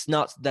 So it's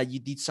not that you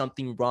did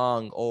something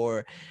wrong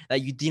or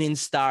that you didn't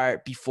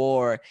start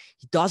before.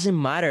 It doesn't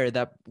matter.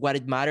 That what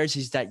it matters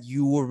is that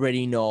you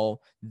already know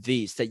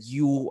this, that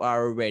you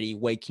are already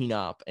waking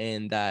up,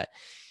 and that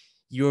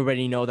you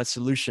already know the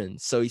solution.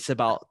 So it's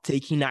about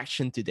taking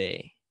action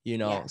today,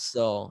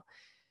 so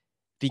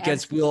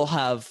because we all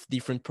have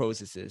different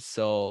processes.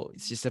 So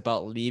it's just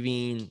about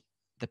living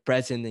the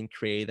present and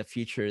create the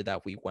future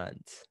that we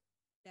want.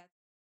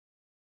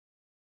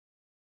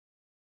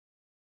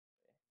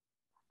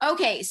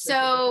 Okay,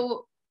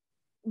 so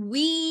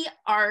we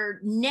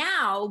are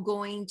now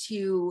going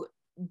to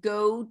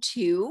go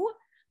to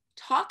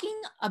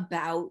talking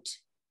about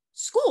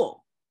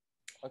school.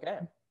 Okay.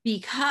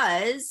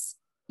 Because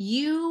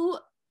you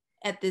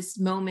at this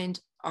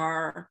moment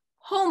are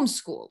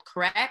homeschooled,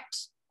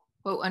 correct?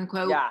 Quote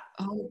unquote. Yeah.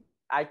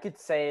 I could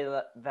say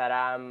that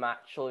I'm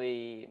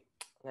actually,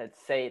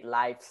 let's say,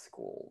 life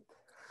schooled.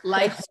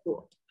 Life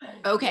school.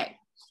 Okay.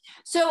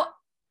 So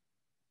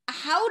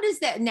how does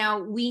that, now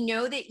we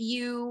know that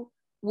you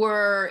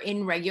were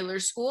in regular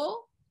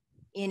school,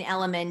 in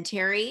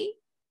elementary,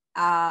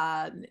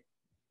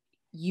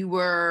 you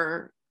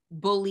were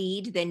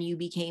bullied, then you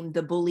became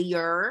the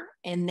bullier,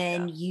 and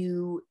then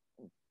you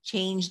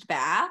changed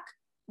back.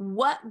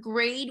 What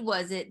grade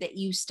was it that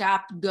you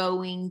stopped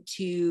going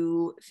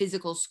to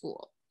physical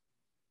school?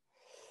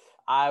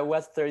 I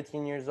was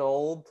 13 years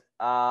old.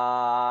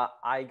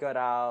 I got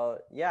out,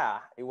 yeah,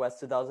 it was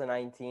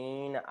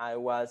 2019. I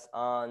was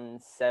on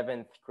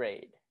seventh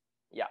grade.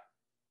 Yeah.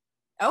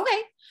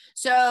 Okay.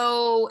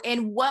 So,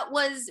 and what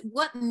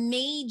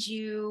made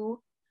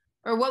you,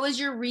 or what was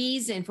your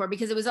reason for,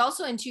 because it was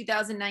also in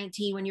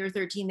 2019 when you were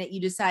 13 that you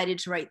decided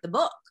to write the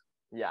book.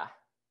 Yeah.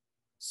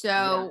 So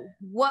Yeah.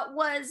 what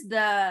was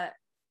the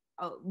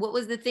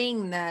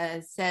thing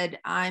that said,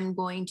 I'm not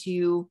going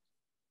to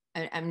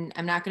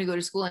go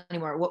to school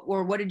anymore?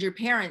 What did your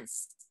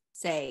parents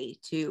say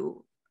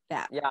to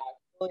that? Yeah,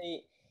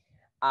 actually,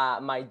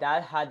 my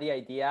dad had the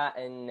idea,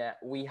 and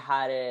we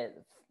had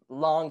it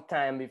long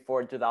time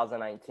before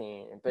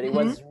 2019. But it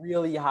was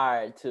really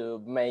hard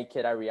to make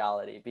it a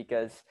reality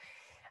because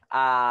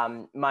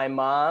my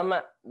mom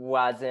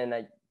wasn't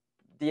a,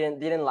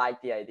 didn't like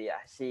the idea.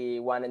 She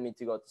wanted me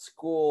to go to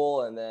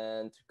school and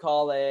then to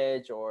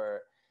college,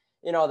 or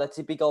the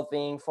typical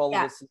thing, follow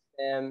the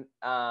system.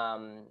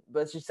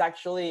 But she's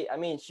actually, I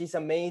mean, she's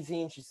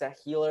amazing. She's a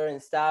healer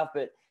and stuff,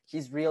 but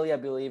she's really a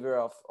believer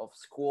of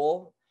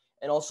school.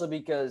 And also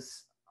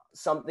because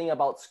something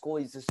about school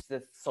is just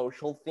the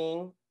social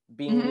thing,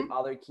 being with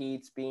other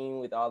kids, being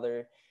with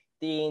other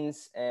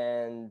teens,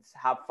 and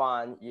have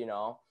fun.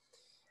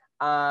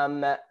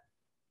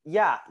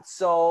 Yeah,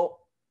 so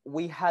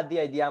we had the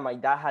idea, my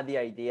dad had the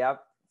idea,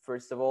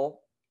 first of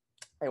all.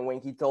 And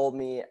when he told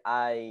me,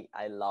 I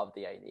loved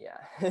the idea.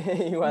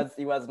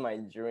 It was my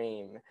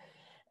dream.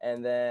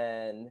 And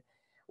then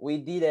we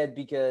did it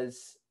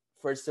because,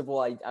 first of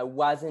all, I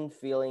wasn't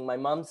feeling, my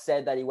mom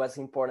said that it was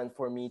important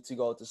for me to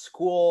go to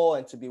school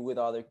and to be with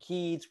other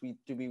kids,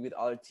 to be with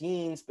other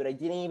teens, but I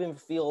didn't even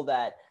feel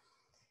that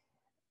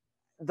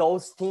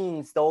those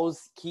teens,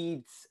 those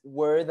kids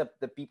were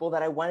the people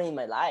that I wanted in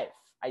my life.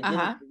 I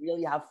didn't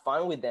really have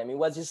fun with them. It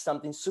was just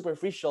something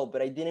superficial,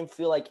 but I didn't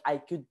feel like I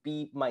could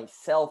be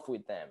myself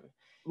with them.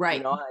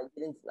 Right. I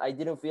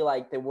didn't feel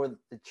like they were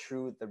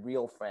the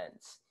real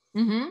friends.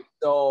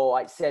 So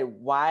I said,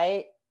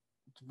 why,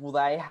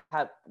 if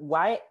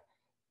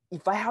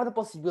I have the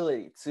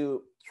possibility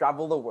to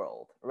travel the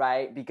world,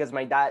 right? Because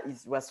my dad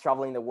was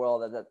traveling the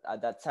world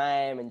at that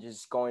time, and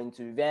just going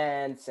to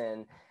events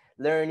and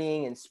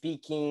learning and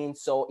speaking.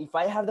 So if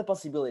I have the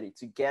possibility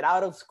to get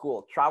out of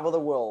school, travel the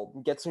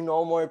world, get to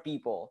know more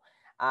people,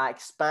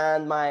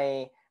 expand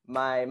my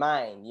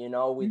mind,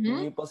 with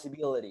new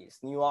possibilities,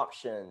 new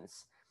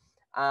options.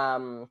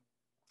 If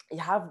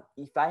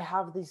I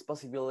have this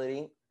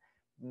possibility,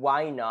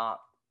 why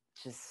not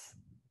just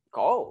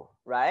go,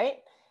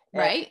 right?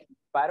 Right.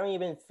 If I don't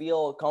even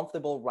feel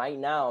comfortable right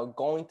now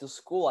going to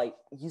school, I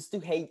used to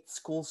hate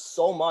school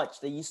so much.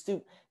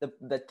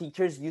 The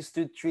teachers used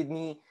to treat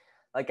me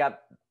like a,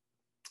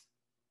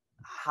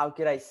 how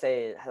could I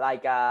say it?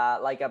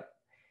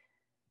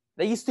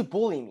 They used to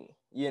bully me,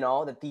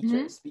 the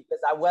teachers,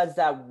 because I was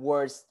that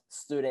worst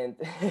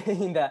student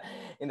in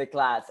the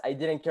class. I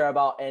didn't care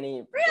about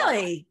any,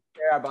 really,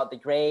 care about the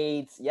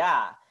grades.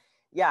 Yeah.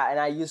 And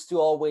I used to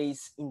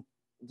always, do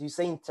you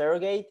say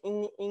interrogate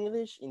in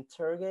English?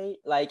 Interrogate,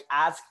 like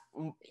ask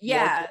more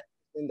questions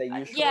than the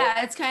usual.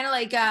 Yeah, it's kind of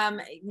like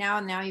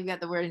now you've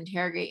got the word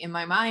interrogate in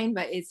my mind,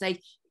 but it's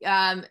like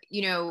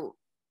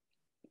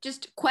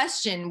just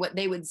question what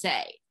they would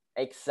say.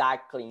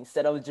 Exactly.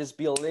 Instead of just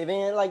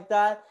believing it like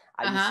that,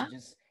 I used to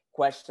just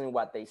question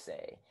what they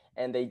say.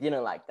 And they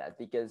didn't like that,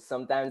 because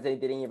sometimes they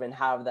didn't even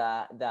have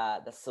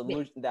the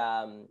solution,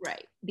 the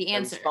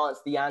answer, response,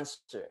 the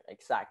answer.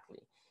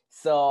 Exactly.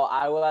 So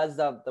I was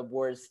the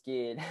worst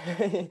kid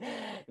in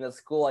the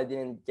school. I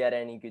didn't get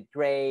any good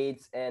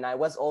grades, and I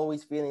was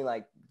always feeling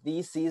like,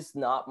 this is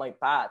not my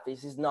path.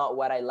 This is not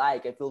what I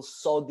like. I feel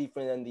so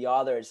different than the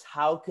others.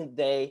 How could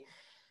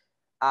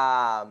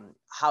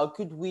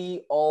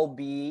we all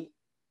be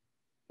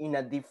in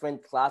a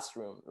different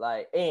classroom,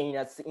 like in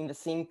the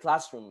same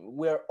classroom?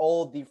 We're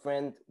all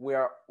different. We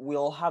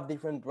all have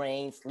different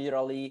brains,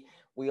 literally.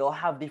 We all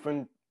have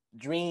different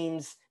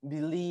dreams,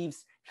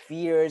 beliefs,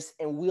 fears,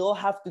 and we all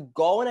have to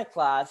go in a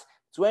class,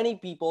 20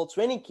 people,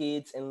 20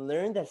 kids, and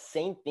learn the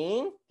same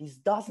thing. This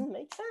doesn't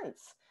make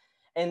sense.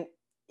 And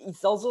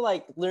it's also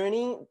like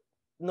learning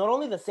not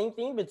only the same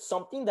thing, but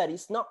something that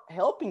is not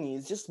helping you.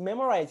 It's just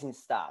memorizing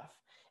stuff,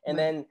 and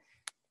then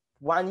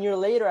 1 year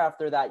later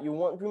after that, you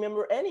won't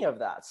remember any of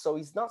that. So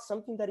it's not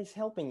something that is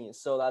helping you.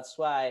 So that's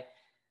why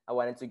I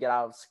wanted to get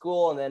out of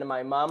school. And then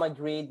my mom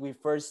agreed. We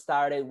first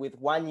started with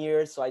 1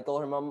 year. So I told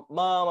her,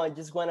 Mom, I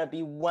just want to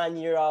be 1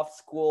 year off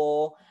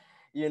school.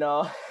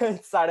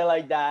 It started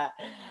like that.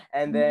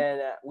 And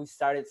then we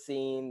started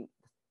seeing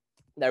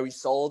the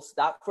results.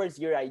 That first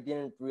year, I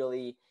didn't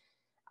really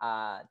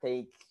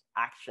take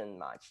action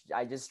much.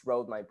 I just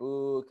wrote my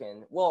book,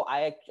 and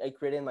I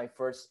created my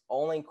first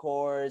online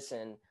course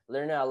and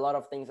learned a lot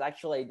of things.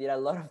 Actually, I did a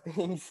lot of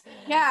things.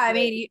 Yeah, I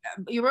mean,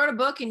 you wrote a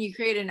book and you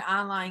created an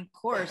online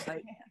course.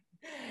 Like,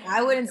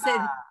 I wouldn't say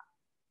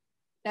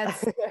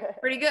that's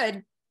pretty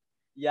good.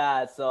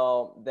 Yeah,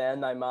 so then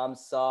my mom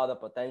saw the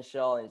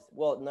potential, and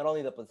not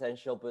only the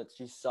potential, but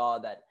she saw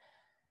that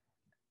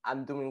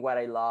I'm doing what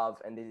I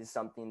love, and this is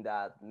something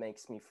that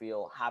makes me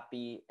feel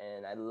happy.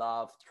 And I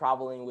love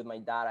traveling with my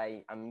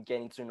dad. I'm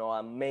getting to know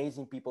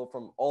amazing people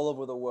from all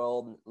over the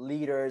world,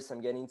 leaders.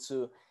 I'm getting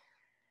to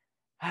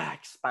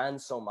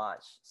expand so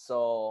much.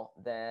 So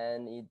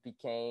then it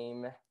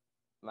became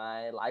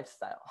my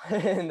lifestyle.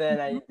 And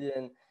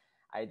then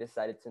I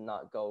decided to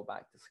not go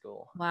back to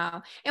school.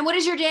 Wow. And what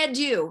does your dad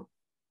do?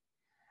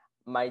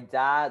 My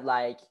dad,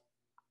 like,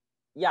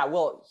 yeah,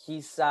 well,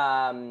 he's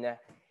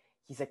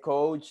a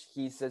coach,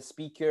 he's a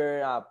speaker,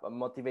 a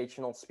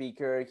motivational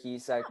speaker.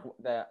 He's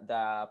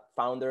the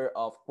founder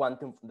of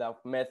quantum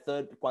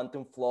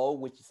flow,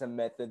 which is a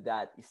method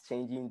that is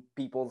changing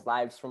people's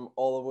lives from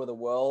all over the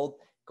world,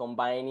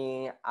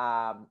 combining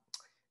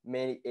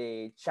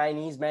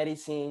Chinese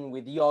medicine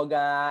with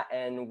yoga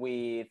and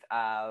with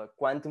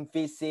quantum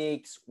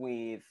physics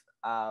with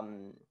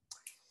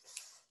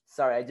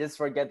sorry, I just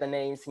forget the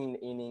names in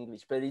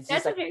English, but it's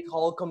just a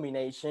whole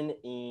combination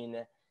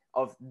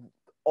of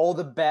all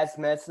the best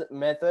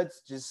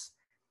methods, just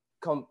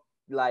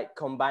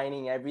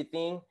combining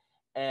everything,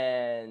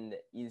 and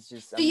it's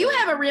just so you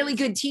have a really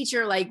good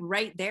teacher, like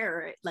right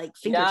there, like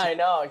yeah, I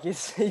know.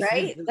 He's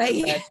right, the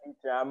best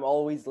teacher. I'm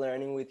always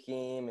learning with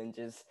him, and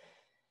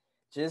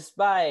just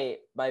by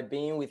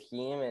being with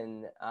him,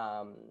 and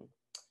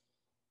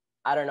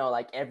I don't know,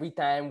 like every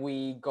time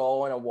we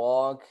go on a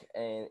walk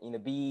and in the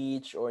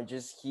beach, or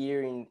just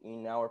here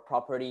in our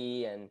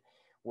property, and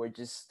we're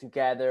just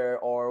together,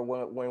 or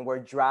when we're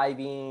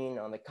driving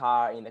in the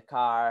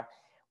car,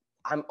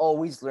 I'm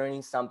always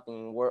learning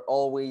something. We're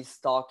always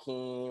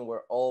talking.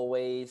 We're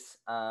always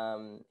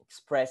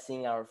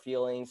expressing our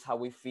feelings, how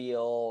we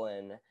feel,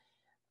 and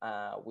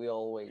we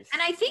always.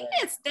 And I think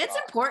that's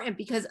important,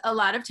 because a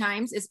lot of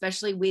times,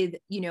 especially with,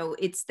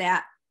 it's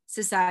that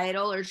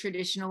societal or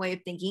traditional way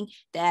of thinking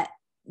that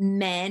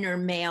men or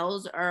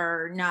males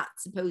are not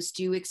supposed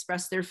to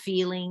express their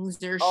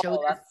feelings or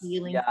show their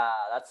feelings. Yeah,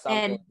 that's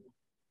something.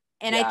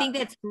 And I think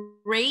that's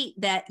great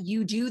that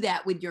you do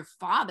that with your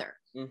father,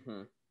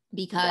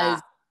 because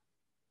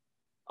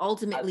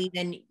ultimately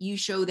then you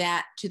show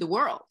that to the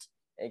world.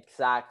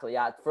 Exactly.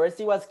 Yeah. At first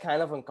it was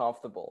kind of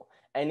uncomfortable,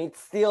 and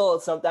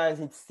sometimes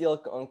it's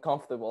still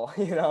uncomfortable,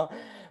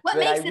 What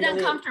makes it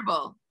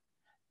uncomfortable?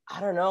 I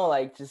don't know,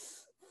 like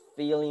just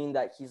feeling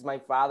that he's my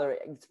father.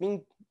 It's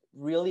been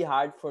really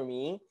hard for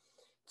me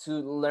to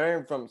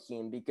learn from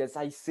him, because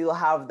I still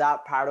have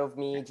that part of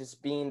me,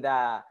 just being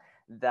the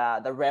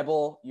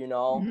rebel,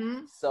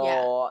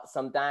 So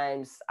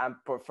sometimes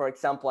for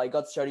example, I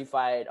got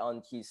certified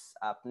on his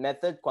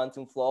method,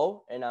 quantum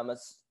flow, and I'm a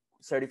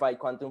certified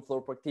quantum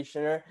flow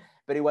practitioner,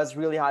 but it was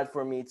really hard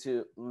for me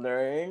to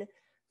learn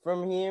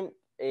from him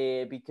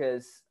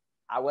because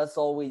I was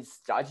always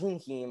judging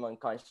him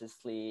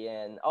unconsciously,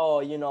 and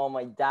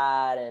my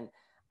dad, and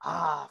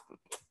I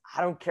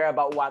don't care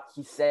about what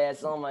he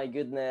says. Oh my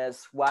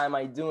goodness, why am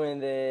I doing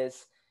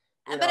this?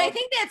 But I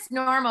think that's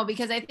normal,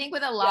 because I think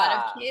with a lot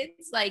of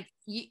kids, like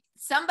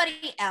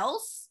somebody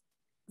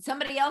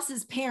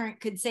else's parent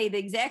could say the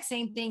exact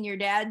same thing your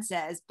dad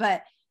says,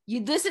 but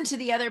you'd listen to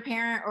the other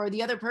parent or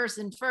the other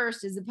person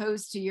first as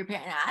opposed to your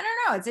parent. I don't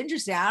know. It's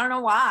interesting. I don't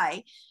know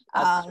why.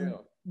 That's true.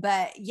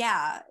 But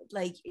yeah,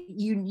 like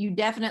you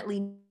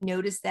definitely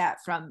notice that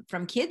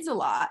from kids a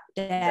lot,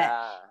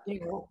 that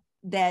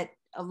that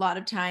a lot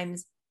of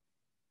times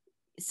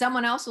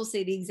someone else will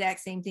say the exact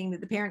same thing that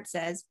the parent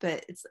says,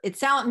 but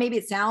maybe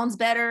it sounds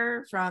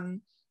better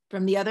from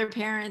the other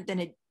parent than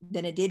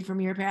it did from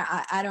your parent.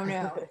 I don't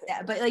know.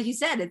 But like you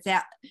said, it's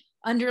that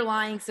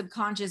underlying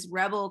subconscious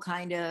rebel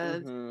kind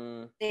of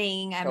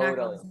thing. I'm not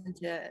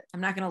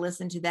going to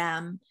listen to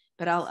them,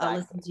 but I'll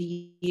listen to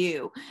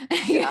you.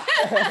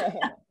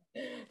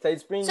 So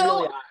it's been really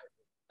hard.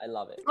 I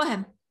love it. Go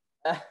ahead.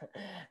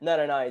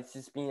 No. It's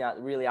just been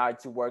really hard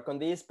to work on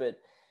this, but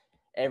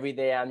every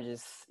day I'm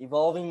just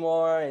evolving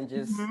more and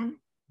just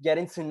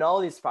getting to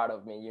know this part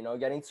of me,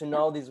 getting to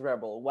know this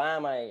rebel. Why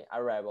am I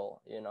a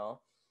rebel,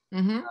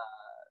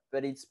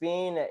 but it's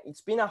been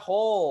a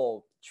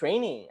whole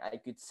training, I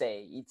could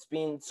say. It's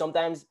been,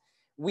 sometimes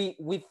we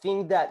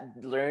think that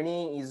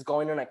learning is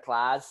going on a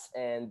class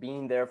and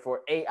being there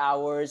for 8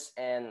 hours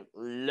and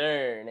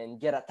learn and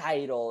get a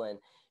title, and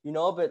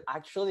but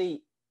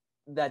actually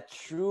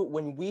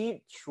when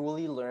we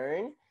truly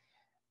learn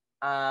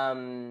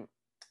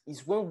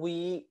is when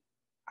we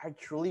are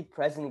truly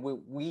present.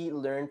 We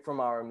learn from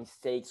our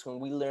mistakes, when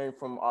we learn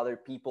from other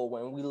people,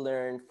 when we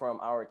learn from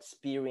our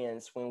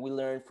experience, when we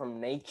learn from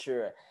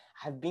nature.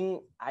 I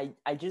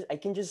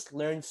can just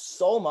learn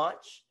so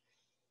much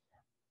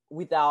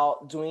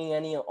without doing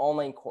any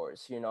online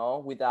course,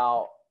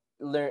 without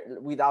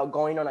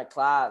going on a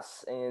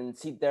class and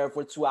sit there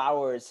for 2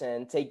 hours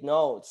and take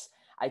notes.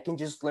 I can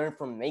just learn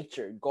from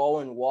nature, go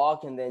and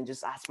walk, and then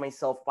just ask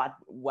myself,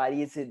 what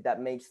is it that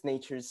makes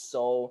nature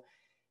so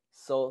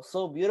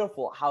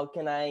beautiful? How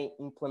can I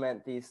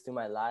implement this to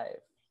my life?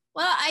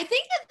 Well, I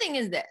think the thing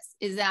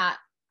is that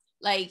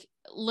like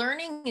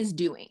learning is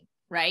doing,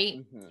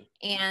 right?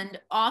 And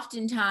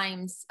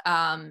oftentimes,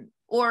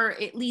 or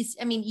at least,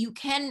 I mean, you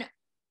can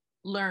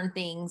learn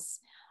things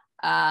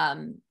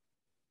certain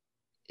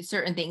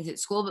things at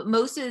school, but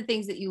most of the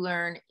things that you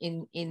learn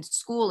in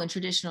school, in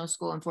traditional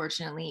school,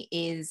 unfortunately,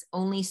 is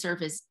only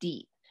surface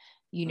deep.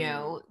 You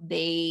know,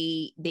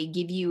 they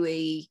give you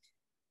a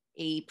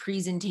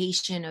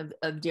presentation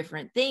of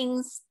different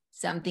things.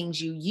 Some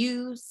things you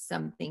use,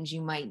 some things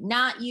you might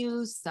not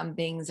use, some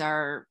things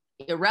are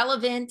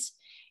irrelevant.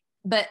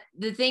 But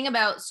the thing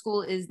about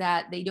school is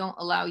that they don't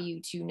allow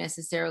you to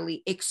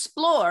necessarily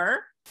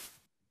explore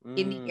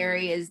in the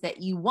areas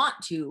that you want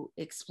to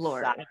explore.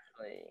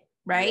 Exactly.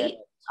 Right? Yes,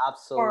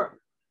 absolutely.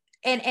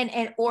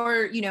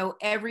 Or you know,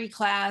 every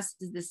class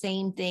is the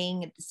same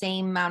thing at the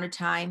same amount of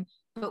time,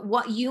 but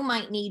what you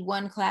might need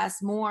one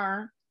class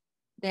more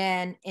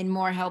than and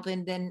more help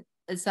in than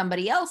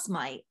somebody else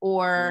might,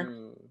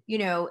 or you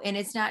know, and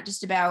it's not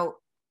just about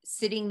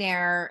sitting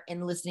there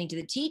and listening to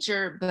the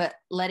teacher, but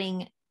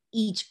letting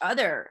each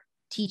other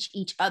teach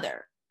each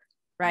other,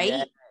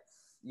 right?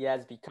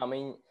 Yes,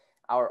 becoming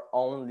our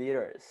own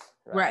leaders,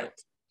 right?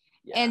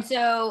 Yeah. And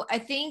so I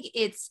think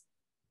it's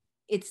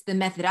the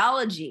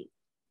methodology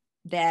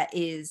that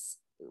is,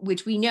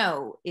 which we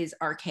know is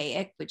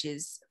archaic, which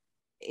is,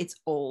 it's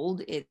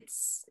old, it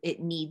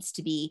needs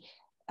to be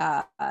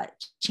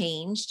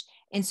changed.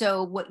 And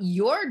so what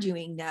you're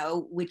doing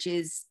though, which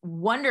is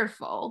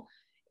wonderful,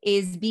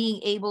 is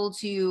being able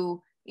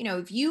to, you know,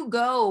 if you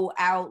go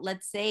out,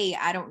 let's say,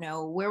 I don't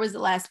know, where was the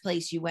last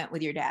place you went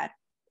with your dad?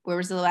 Where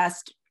was the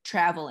last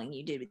traveling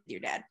you did with your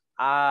dad?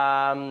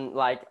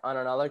 Like on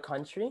another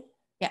country?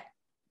 Yeah.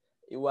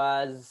 It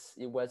was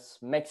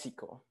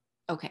Mexico.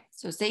 Okay.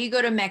 So say you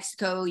go to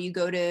Mexico, you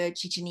go to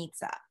Chichen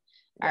Itza.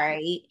 All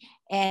right.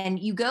 And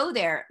you go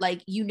there,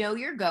 like, you know,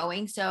 you're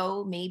going.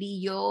 So maybe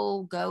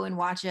you'll go and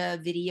watch a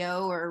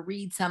video or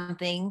read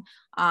something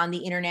on the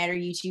internet or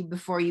YouTube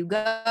before you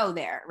go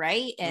there.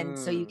 Right. And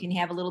so you can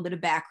have a little bit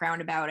of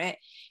background about it.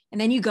 And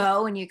then you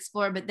go and you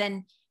explore, but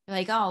then you're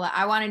like, oh,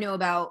 I want to know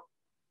about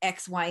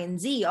X, Y, and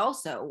Z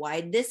also. Why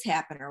did this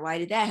happen? Or why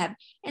did that happen?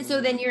 And so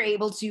then you're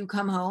able to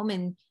come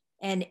home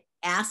and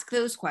ask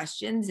those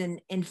questions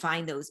and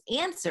find those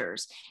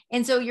answers.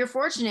 And so you're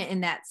fortunate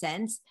in that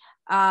sense,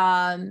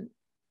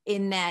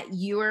 in that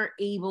you're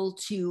able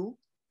to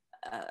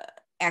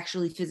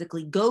actually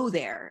physically go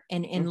there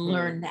and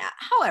learn that.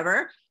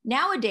 However,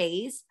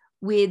 nowadays,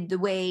 with the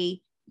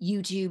way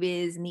YouTube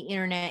is and the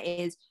internet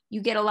is,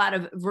 you get a lot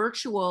of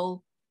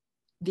virtual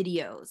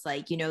videos,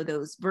 like, you know,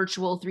 those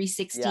virtual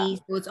 360.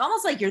 So it's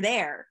almost like you're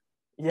there.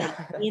 Like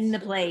in the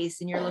place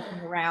and you're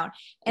looking around,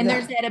 and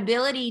there's that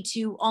ability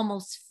to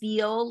almost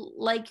feel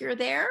like you're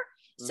there.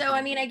 So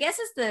I mean, I guess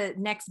it's the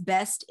next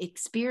best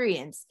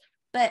experience,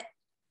 but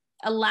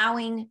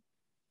allowing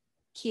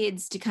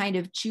kids to kind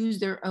of choose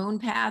their own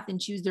path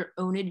and choose their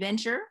own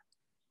adventure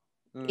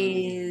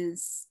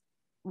is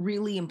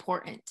really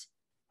important,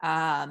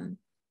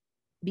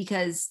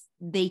 because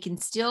they can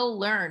still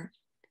learn.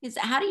 Because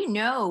how do you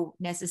know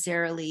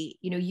necessarily,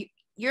 you know,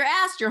 you're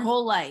asked your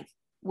whole life,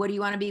 what do you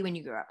want to be when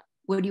you grow up?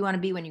 What do you want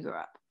to be when you grow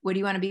up? What do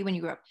you want to be when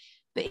you grow up?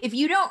 But if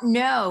you don't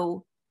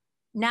know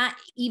not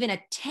even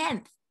a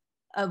tenth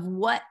of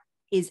what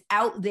is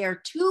out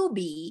there to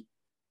be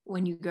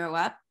when you grow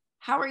up,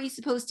 how are you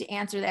supposed to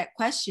answer that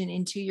question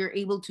until you're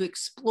able to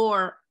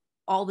explore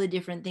all the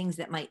different things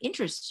that might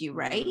interest you,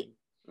 right?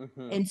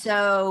 And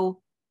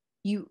so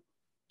you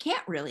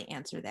can't really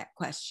answer that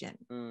question.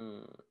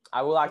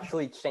 I will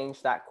actually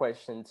change that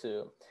question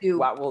to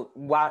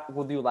what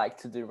would you like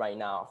to do right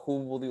now?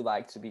 Who would you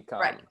like to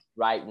become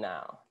right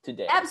now,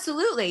 today?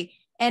 Absolutely.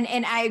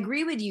 And I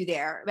agree with you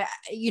there. But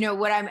you know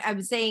what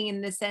I'm saying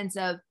in the sense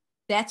of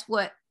that's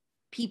what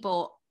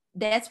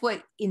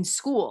in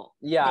school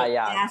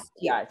ask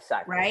you,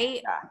 exactly,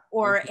 right?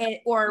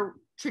 Or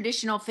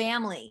traditional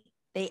family,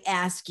 they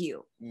ask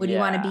you, what do you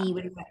want to be?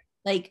 What do you want?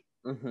 Like,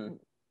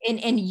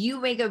 and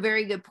you make a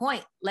very good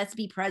point. Let's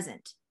be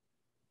present.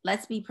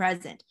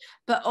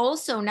 But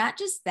also not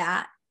just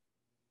that.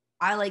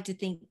 I like to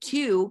think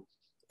too,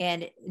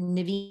 and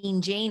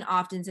Naveen Jain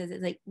often says,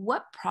 it's like,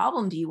 what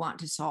problem do you want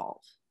to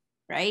solve?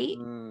 Right?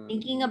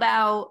 Thinking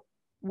about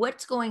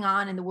what's going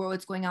on in the world,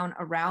 what's going on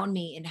around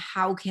me, and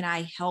how can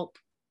I help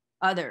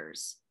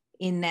others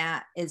in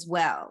that as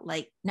well?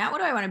 Like, not what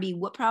do I want to be,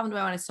 what problem do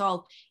I want to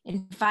solve?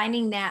 And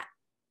finding that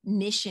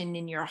mission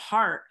in your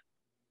heart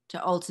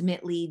to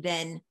ultimately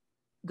then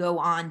go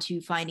on to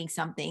finding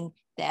something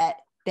that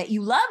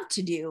you love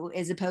to do,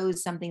 as opposed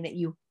to something that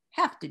you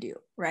have to do,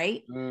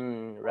 right?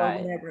 Or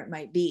whatever it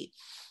might be.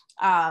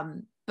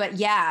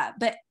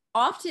 But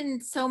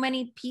often so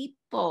many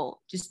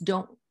people just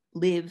don't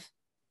live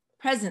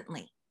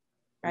presently,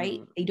 right?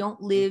 They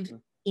don't live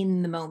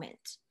in the moment.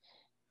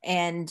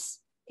 And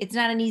it's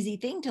not an easy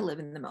thing to live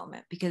in the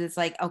moment, because it's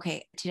like,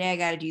 okay, today I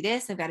got to do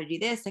this. I've got to do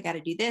this. I got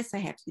to do this. I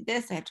have to do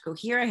this. I have to go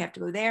here. I have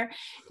to go there.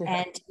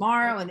 And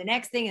tomorrow and the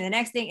next thing and the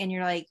next thing. And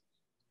you're like,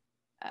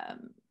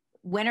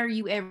 when are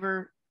you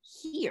ever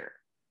here?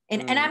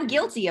 And I'm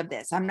guilty of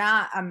this. I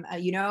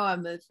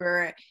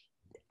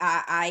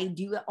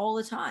do it all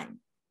the time.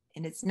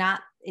 And it's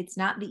not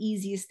the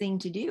easiest thing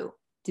to do,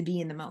 to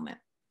be in the moment.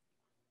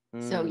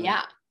 So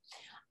yeah.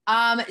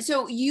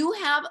 So you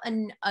have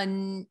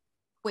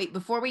wait,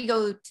 before we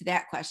go to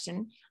that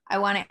question, I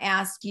want to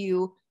ask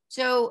you,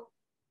 so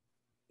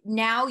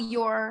now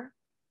you're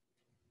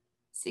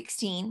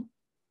 16.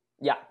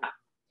 Yeah.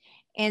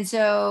 And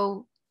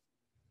so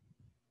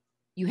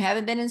you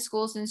haven't been in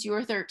school since you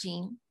were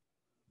 13.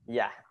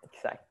 Yeah,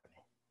 exactly.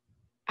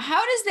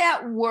 How does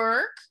that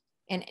work?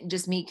 And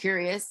just me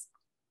curious,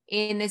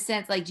 in the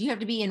sense, like, do you have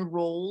to be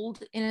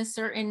enrolled in a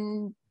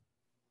certain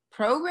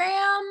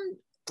program?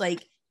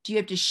 Like, do you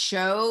have to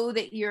show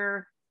that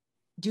you're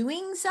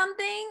doing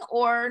something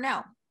or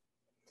no?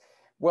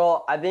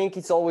 Well, I think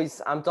it's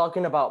always, I'm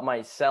talking about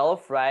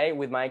myself, right,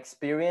 with my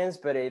experience,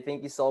 but I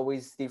think it's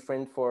always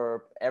different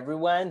for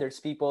everyone. There's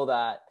people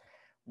that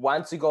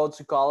want to go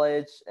to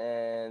college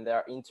and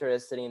they're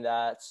interested in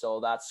that. So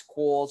that's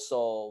cool.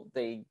 So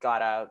they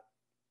gotta,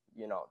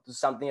 do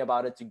something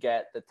about it to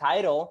get the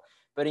title.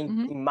 But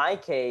in my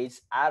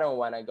case, I don't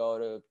want to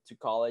go to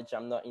college.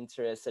 I'm not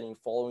interested in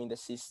following the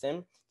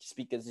system just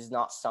because it's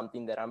not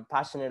something that I'm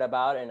passionate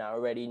about. And I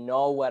already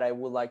know what I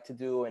would like to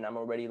do. And I'm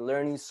already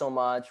learning so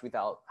much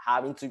without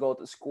having to go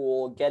to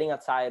school, getting a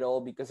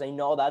title, because I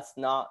know that's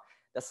not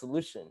the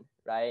solution,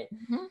 right?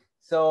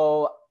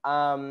 So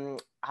I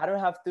don't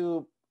have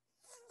to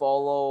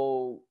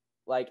follow,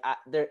 like,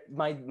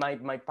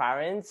 my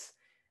parents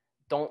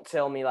don't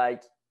tell me,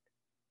 like,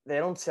 they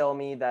don't tell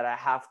me that I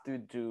have to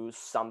do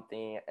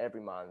something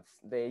every month.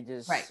 They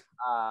just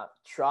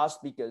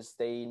trust because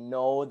they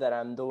know that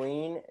I'm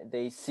doing.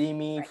 They see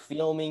me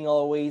filming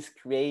always,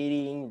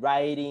 creating,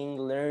 writing,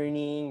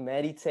 learning,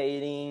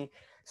 meditating.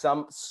 So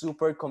I'm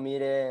super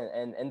committed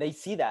and they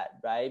see that,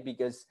 right?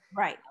 Because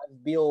I've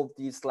built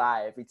this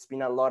life. It's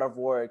been a lot of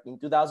work. In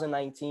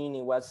 2019,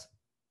 it was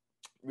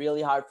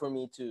really hard for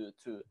me to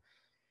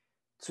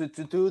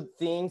do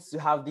things, to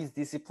have this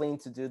discipline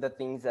to do the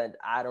things that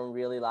I don't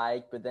really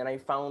like. But then I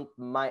found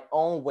my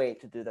own way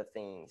to do the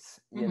things,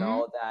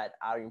 that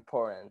are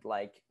important,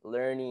 like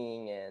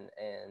learning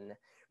and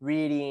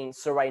reading.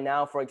 So right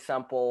now, for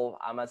example,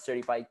 I'm a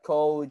certified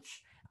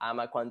coach. I'm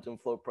a quantum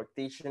flow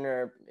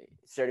practitioner,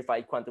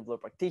 certified quantum flow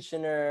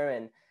practitioner.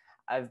 And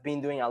I've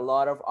been doing a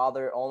lot of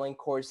other online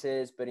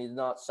courses, but it's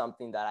not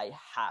something that I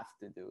have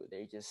to do.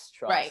 They just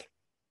trust.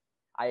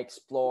 I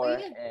explore,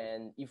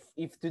 and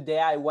if today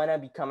I want to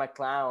become a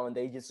clown,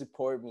 they just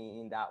support me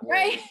in that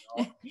way.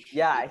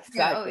 Yeah,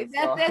 exactly.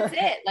 That's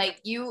it.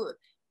 Like you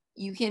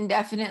can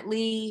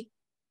definitely,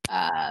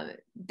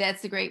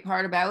 that's the great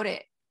part about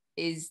it,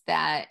 is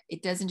that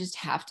it doesn't just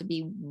have to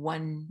be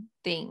one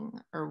thing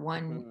or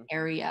one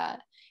area.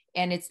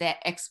 And it's that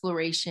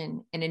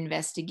exploration and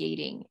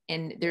investigating.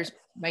 And there's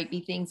might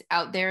be things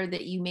out there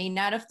that you may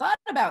not have thought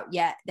about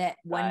yet that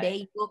one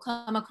day you'll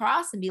come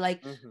across and be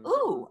like,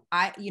 ooh,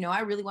 I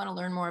really want to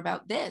learn more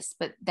about this.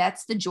 But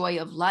that's the joy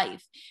of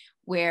life,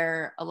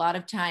 where a lot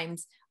of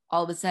times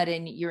all of a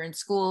sudden you're in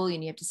school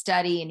and you have to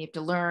study and you have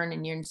to learn,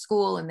 and you're in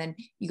school and then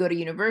you go to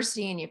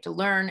university and you have to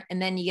learn,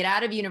 and then you get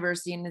out of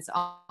university and it's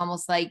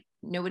almost like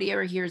nobody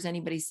ever hears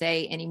anybody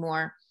say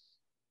anymore,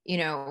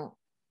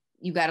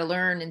 you got to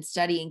learn and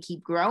study and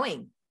keep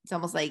growing. It's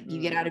almost like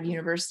you get out of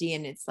university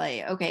and it's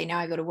like, okay, now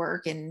I go to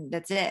work and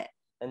that's it.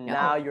 And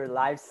now your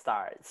life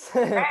starts.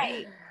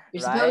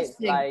 You're supposed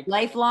to, like,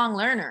 lifelong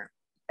learner.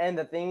 And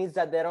the thing is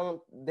that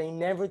they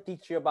never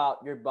teach you about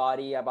your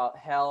body, about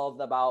health,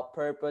 about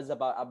purpose,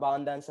 about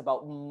abundance,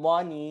 about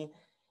money.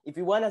 If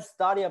you want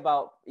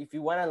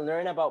to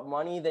learn about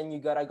money, then you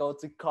got to go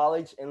to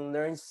college and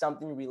learn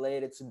something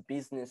related to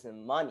business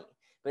and money.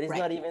 But it's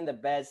not even the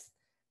best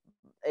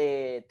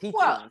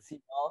teachings,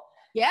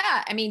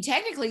 Yeah, I mean,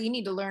 technically you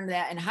need to learn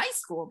that in high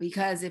school,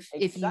 because if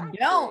you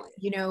don't,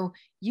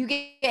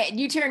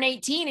 you turn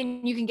 18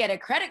 and you can get a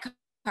credit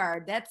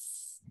card,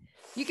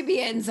 you could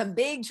be in some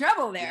big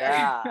trouble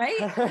there,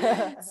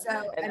 right?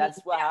 So and that's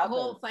what happens.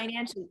 Whole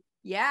financial,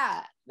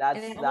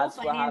 that's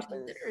what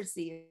happens.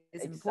 Literacy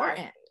is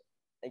important.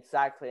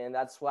 Exactly, and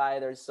that's why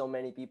there's so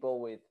many people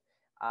with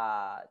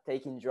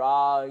taking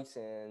drugs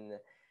and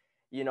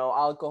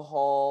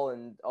alcohol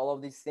and all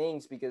of these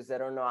things, because they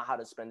don't know how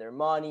to spend their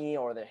money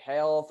or their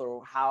health,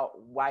 or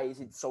why is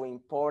it so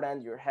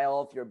important, your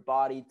health, your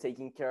body,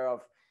 taking care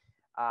of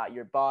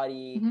your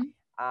body.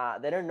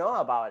 They don't know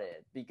about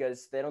it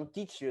because they don't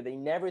teach you. They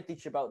never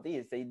teach you about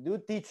this. They do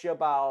teach you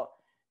about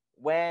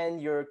when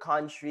your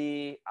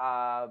country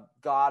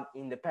got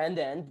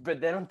independent, but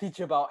they don't teach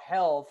you about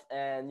health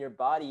and your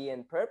body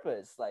and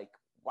purpose. Like,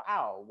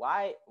 wow,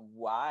 why?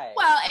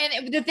 Well,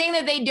 and the thing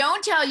that they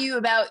don't tell you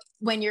about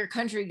when your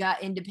country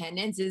got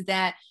independence is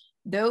that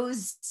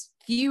those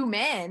few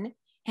men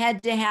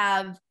had to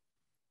have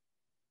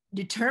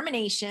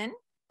determination,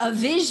 a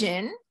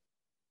vision,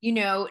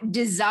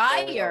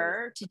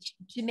 desire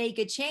to make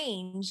a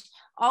change,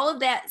 all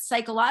of that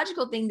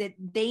psychological thing that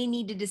they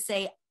needed to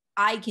say,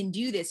 I can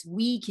do this,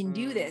 we can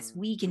do this,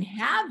 we can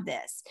have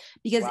this.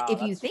 Because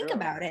if you think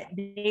about it,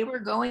 they were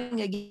going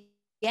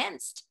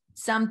against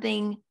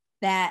something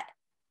that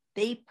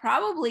they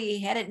probably,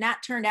 had it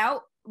not turned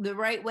out the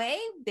right way,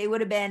 they would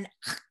have been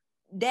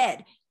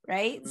dead,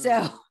 right?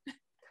 So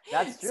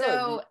That's true.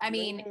 So, I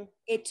mean,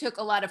 it took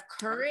a lot of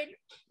courage.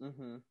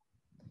 Mm-hmm.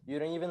 You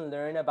don't even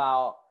learn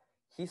about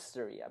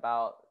history,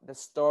 about the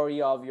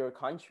story of your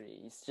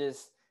country. It's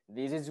just,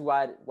 this is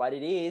what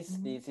it is.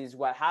 Mm-hmm. This is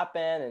what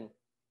happened, and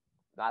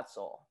that's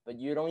all. But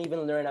you don't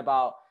even learn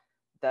about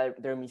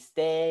their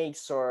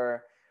mistakes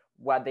or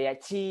what they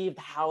achieved,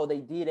 how they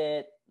did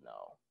it.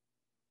 No.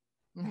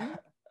 Mm-hmm.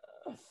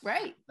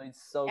 Right. So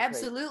it's so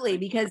absolutely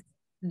crazy. Because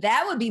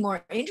that would be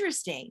more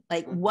interesting.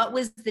 Like, mm-hmm. what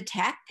was the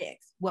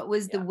tactics? What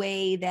was the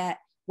way that,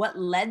 what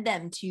led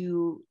them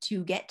to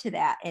get to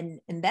that? And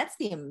that's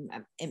the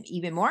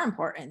even more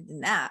important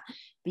than that,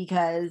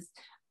 because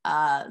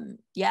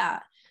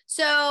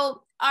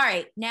so all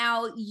right,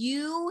 now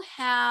you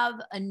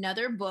have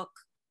another book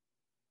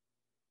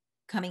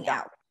coming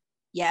out.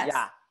 Yes.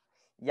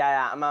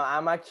 Yeah.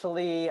 I'm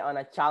actually on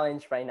a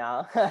challenge right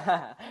now.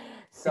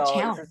 So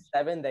it's a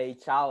 7-day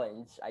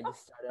challenge. I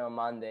just started on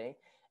Monday,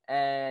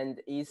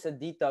 and it's a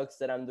detox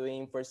that I'm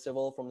doing, first of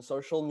all, from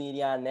social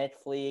media,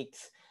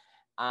 Netflix,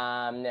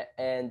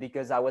 and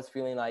because I was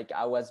feeling like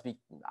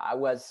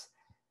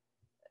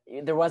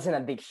there was an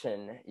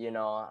addiction,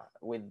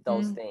 with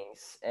those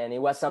things, and it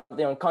was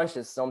something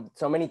unconscious.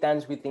 So many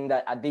times we think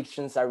that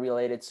addictions are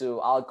related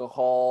to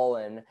alcohol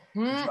and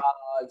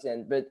drugs,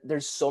 but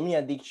there's so many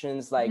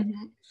addictions, like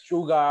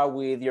sugar,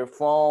 with your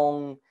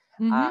phone,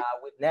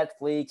 with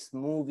Netflix,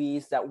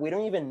 movies, that we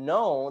don't even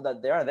know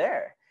that they are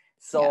there.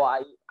 So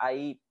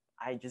I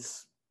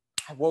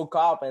woke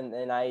up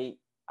and I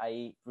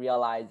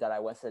realized that I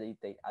was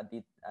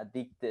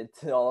addicted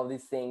to all of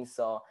these things.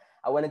 So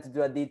I wanted to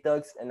do a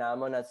detox, and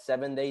I'm on a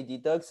 7-day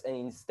detox. And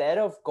instead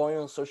of going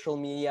on social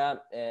media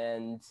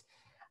and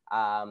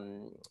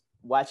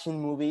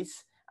watching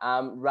movies,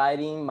 I'm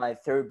writing my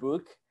third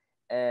book.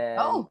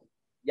 And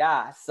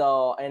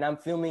and I'm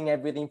filming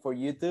everything for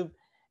YouTube.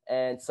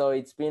 And so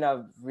it's been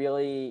a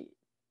really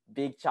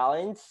big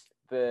challenge,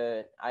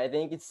 but I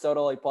think it's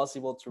totally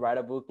possible to write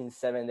a book in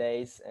 7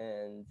 days.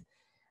 And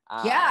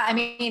I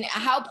mean,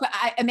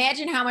 I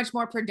imagine how much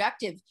more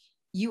productive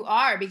you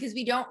are, because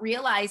we don't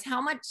realize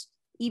how much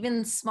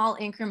even small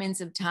increments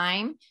of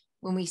time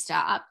when we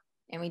stop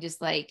and we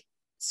just like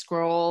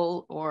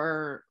scroll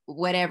or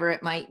whatever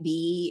it might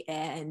be.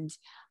 And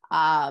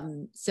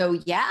so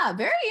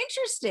very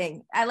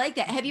interesting. I like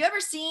that. Have you ever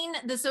seen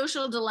The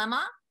Social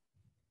Dilemma?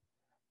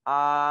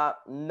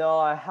 No,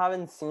 I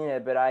haven't seen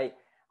it, but I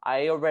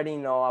already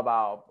know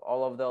about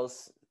all of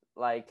those.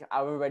 Like, I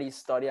already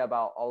studied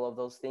about all of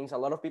those things. A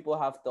lot of people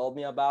have told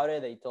me about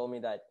it. They told me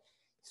that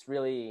it's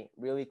really,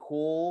 really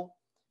cool.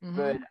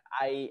 But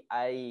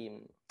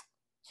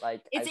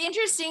it's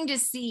interesting to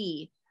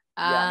see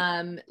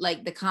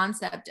like the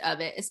concept of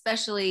it,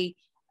 especially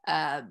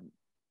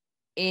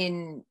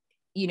in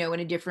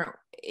a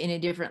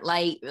different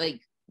light,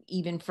 like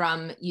even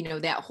from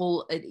that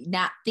whole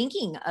not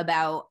thinking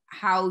about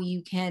how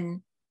you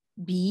can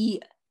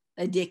be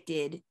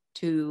addicted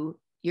to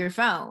your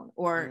phone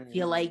or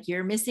feel like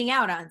you're missing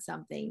out on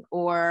something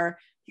or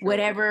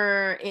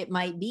whatever it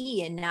might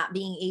be, and not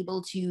being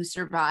able to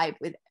survive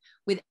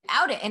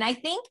without it. And I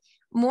think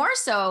more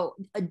so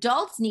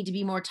adults need to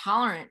be more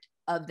tolerant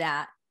of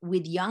that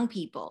with young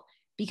people,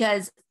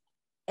 because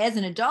as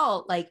an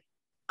adult, like,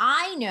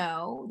 I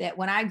know that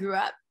when I grew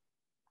up,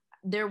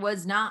 there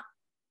was not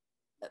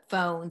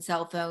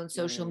cell phone,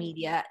 social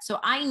media. So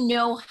I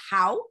know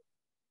how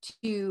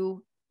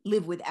to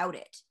live without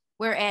it.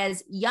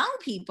 Whereas young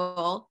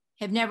people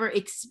have never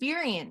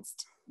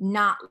experienced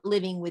not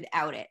living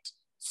without it.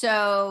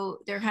 So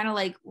they're kind of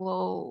like,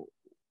 well,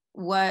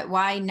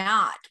 why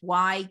not?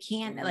 Why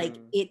can't, like,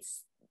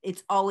 it's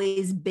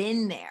always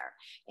been there.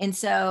 And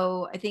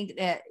so I think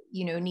that,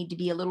 need to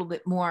be a little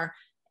bit more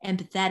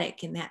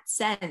empathetic in that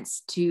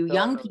sense to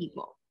young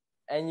people.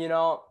 And,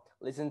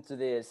 listen to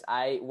this.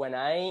 When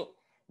I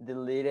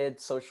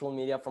deleted social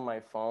media from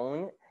my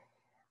phone,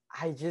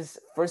 I just,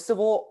 first of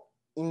all,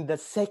 in the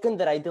second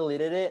that I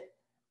deleted it,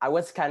 I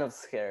was kind of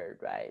scared,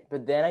 right?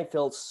 But then I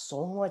felt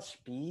so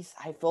much peace.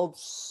 I felt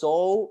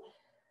so,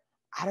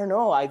 I don't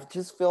know, I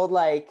just felt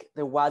like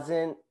there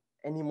wasn't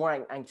any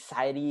more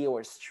anxiety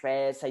or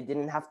stress. I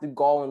didn't have to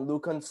go and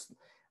look on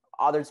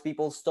other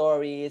people's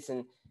stories.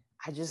 And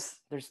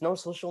there's no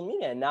social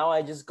media. Now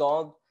I just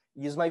go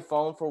use my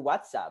phone for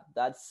WhatsApp.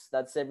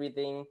 That's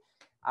everything.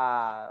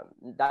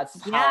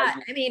 That's how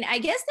I mean, I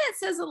guess that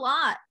says a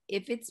lot.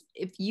 If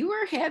you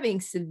are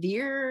having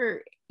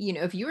severe,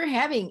 if you were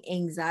having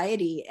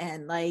anxiety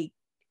and like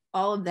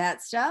all of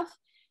that stuff,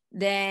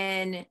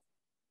 then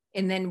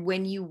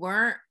when you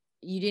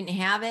didn't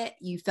have it,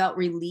 you felt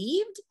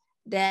relieved,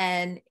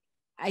 then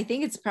I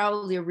think it's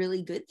probably a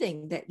really good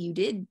thing that you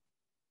did.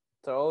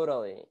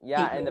 Totally.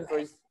 And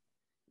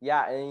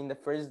the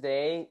first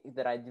day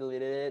that I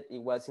deleted it,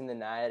 it was in the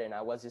night, and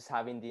I was just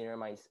having dinner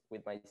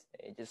with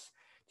just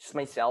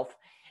myself,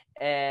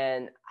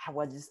 and I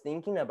was just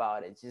thinking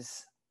about it.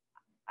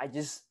 I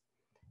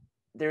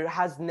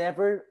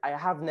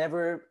have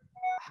never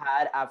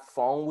had a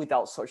phone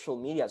without social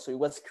media, so it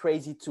was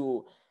crazy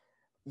to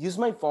use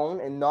my phone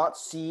and not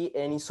see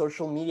any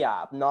social media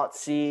app, not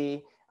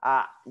see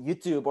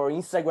YouTube or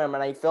Instagram,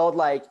 and I felt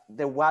like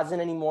there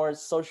wasn't any more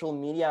social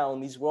media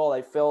on this world.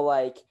 I felt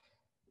like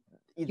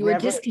you were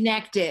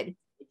disconnected.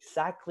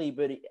 Exactly,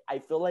 but I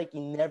feel like it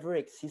never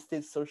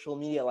existed social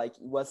media. Like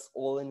it was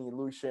all an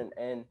illusion,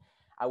 and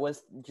I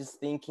was just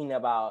thinking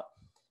about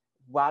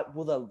what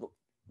would a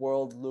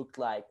world look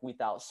like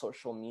without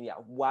social media?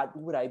 What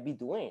would I be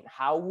doing?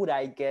 How would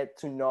I get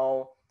to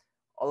know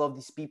all of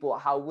these people?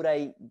 How would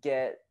I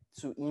get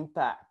to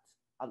impact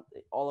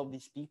all of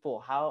these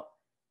people? How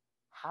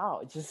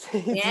just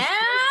yeah.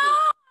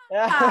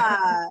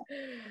 just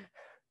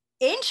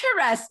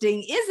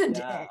Interesting, isn't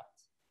it?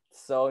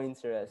 So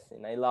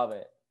interesting. I love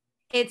it.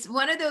 It's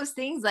one of those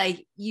things,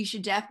 like you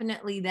should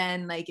definitely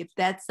then, like if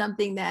that's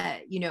something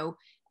that, you know,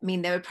 I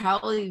mean, that would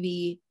probably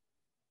be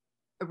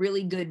a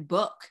really good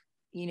book,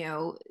 you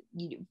know,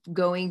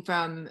 going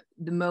from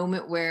the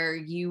moment where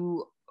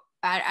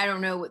I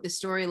don't know what the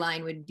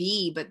storyline would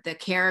be, but the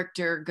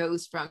character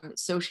goes from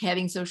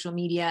having social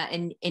media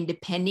and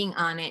depending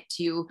on it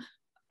to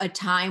a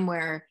time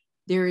where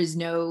there is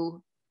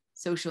no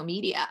social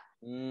media.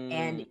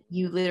 And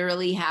you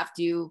literally have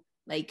to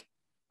like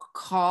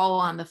call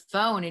on the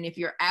phone. And if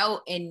you're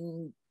out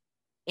and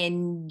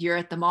you're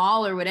at the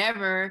mall or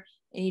whatever,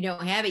 and you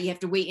don't have it, you have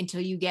to wait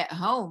until you get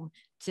home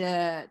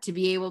to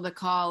be able to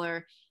call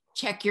or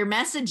check your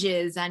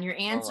messages on your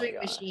answering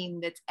machine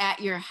that's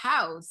at your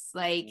house.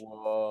 Like,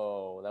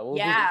 whoa, that would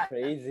be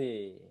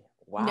crazy.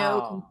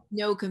 Wow.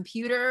 No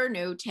computer,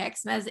 no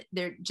text message.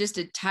 They're just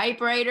a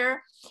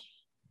typewriter.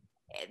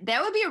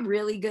 That would be a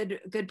really good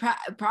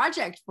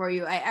project for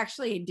you. I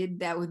actually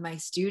did that with my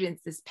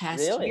students this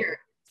past year.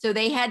 So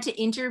they had to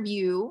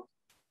interview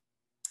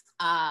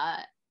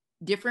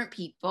different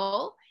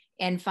people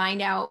and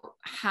find out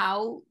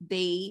how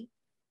they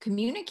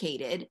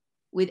communicated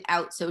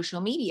without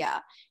social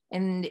media.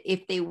 And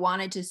if they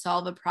wanted to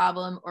solve a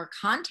problem or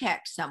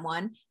contact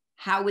someone,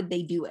 how would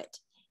they do it?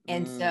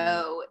 And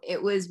so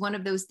it was one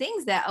of those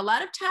things that a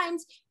lot of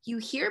times you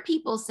hear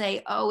people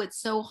say, oh,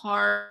 it's so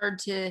hard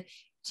to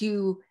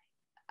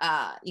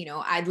you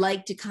know, I'd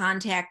like to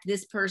contact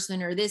this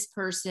person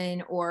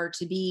or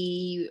to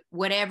be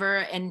whatever.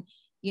 And,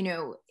 you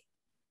know,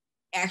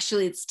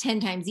 actually it's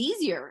 10 times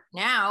easier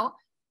now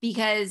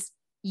because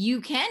you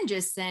can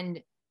just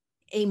send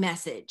a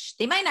message.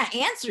 They might not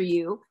answer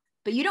you,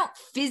 but you don't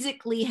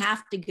physically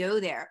have to go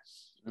there.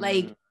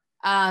 Like,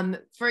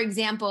 for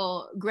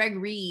example, Greg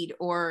Reed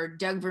or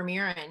Doug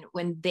Vermeeren,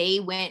 when they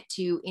went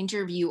to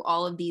interview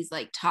all of these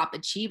like top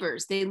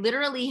achievers, they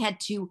literally had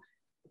to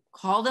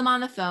call them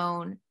on the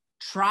phone,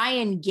 try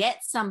and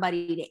get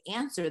somebody to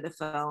answer the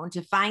phone,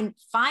 to find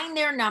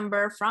their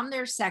number from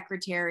their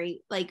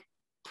secretary, like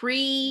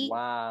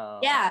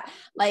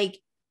like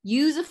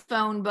use a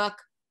phone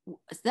book,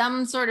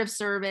 some sort of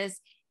service.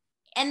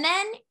 And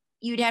then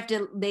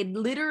they'd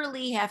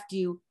literally have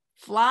to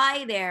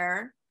fly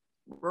there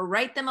or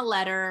write them a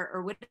letter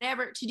or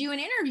whatever to do an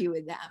interview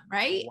with them,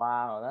 right?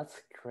 Wow, that's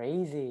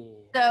crazy.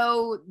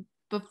 So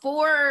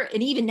before,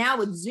 and even now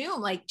with Zoom,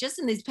 like just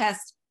in these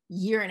past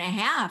year and a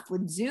half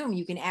with Zoom,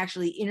 you can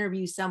actually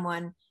interview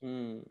someone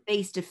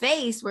face to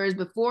face, whereas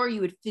before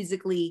you would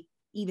physically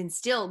even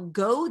still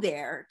go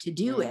there to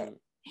do it.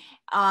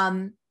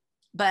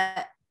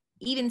 But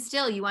even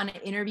still, you want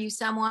to interview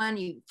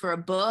someone for a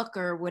book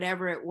or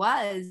whatever it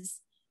was,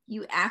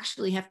 you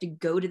actually have to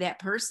go to that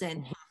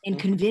person and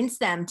convince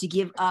them to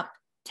give up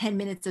 10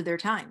 minutes of their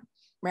time,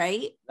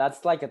 right?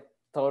 That's like a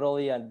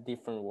totally a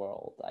different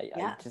world.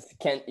 I just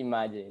can't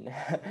imagine.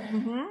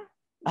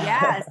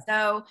 Yeah,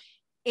 so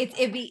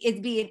it'd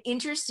be an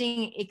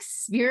interesting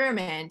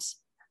experiment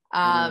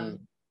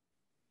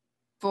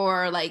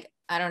for like,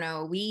 I don't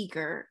know, a week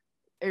or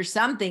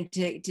something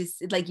to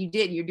like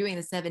you're doing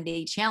the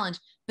 7-day challenge,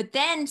 but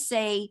then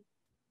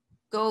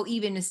go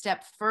even a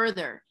step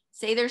further.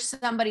 Say there's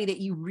somebody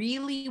that you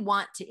really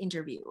want to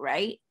interview,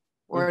 right?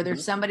 Or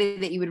there's somebody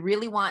that you would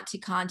really want to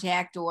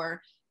contact,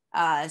 or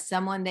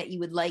someone that you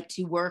would like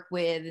to work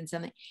with and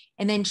something,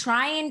 and then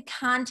try and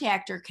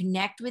contact or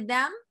connect with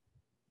them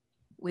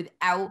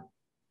without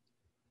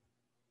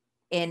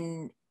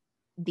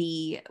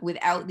the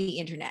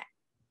internet.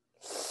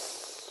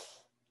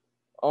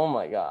 Oh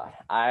my God.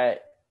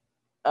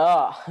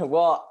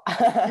 Well.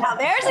 Now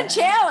there's a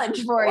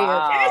challenge for you.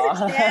 There's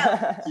a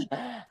challenge.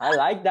 I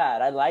like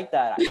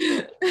that.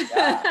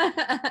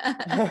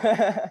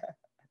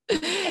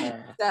 Yeah.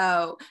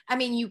 So, I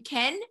mean, you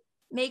can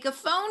make a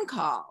phone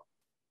call,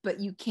 but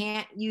you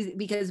can't use it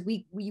because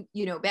we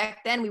you know,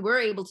 back then we were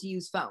able to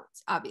use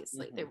phones.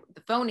 Obviously,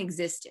 the phone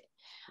existed.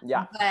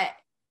 Yeah. But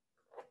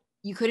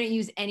you couldn't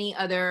use any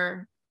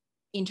other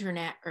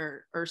internet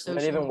or social.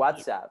 Not even media.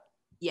 WhatsApp.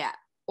 Yeah.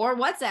 Or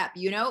WhatsApp,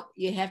 you know,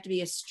 you have to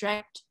be a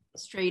straight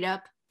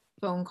up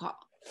phone call.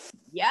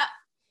 Yep.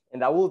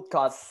 And that would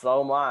cost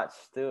so much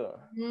too.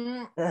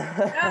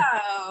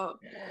 Oh,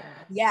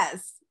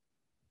 yes.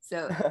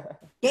 So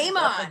game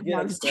on.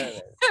 No,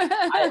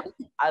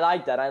 I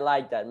like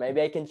that.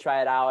 Maybe I can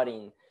try it out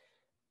in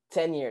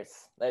 10 years.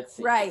 Let's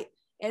see. Right.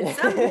 At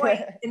some point,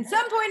 in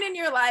some point in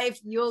your life,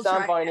 you'll some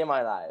try point it. in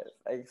my life.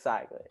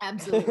 Exactly.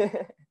 Absolutely.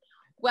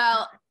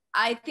 Well,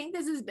 I think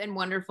this has been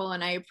wonderful,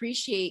 and I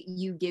appreciate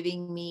you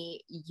giving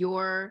me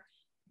your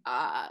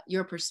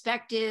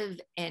perspective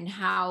and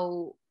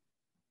how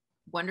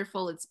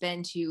wonderful it's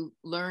been to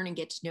learn and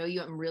get to know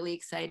you. I'm really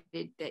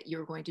excited that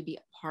you're going to be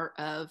a part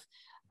of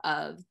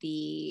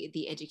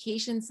the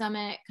education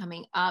summit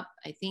coming up.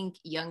 I think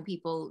young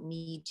people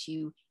need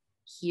to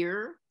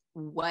hear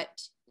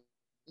what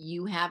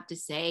you have to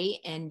say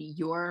and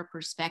your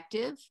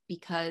perspective,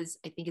 because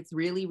I think it's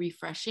really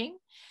refreshing.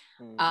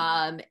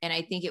 And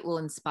I think it will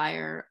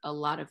inspire a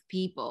lot of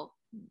people.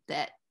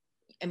 That,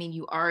 I mean,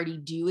 you already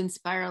do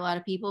inspire a lot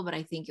of people, but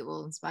I think it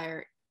will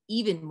inspire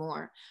even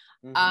more.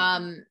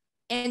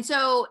 And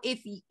so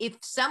if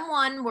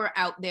someone were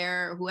out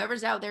there,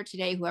 whoever's out there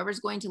today, whoever's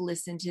going to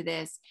listen to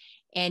this,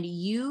 and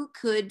you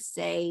could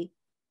say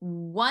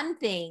one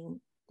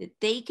thing that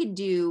they could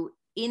do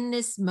in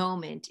this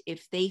moment,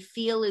 if they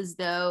feel as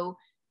though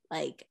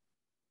like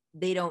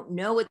they don't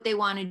know what they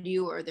want to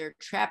do, or they're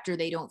trapped, or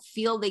they don't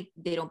feel they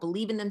don't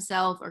believe in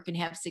themselves or can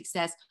have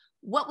success,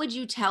 what would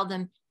you tell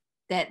them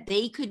that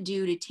they could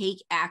do to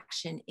take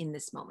action in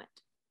this moment?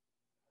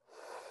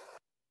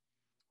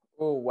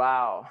 Oh,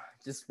 wow.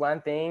 Just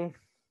one thing.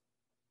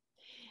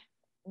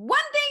 One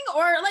thing,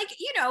 or like,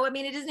 I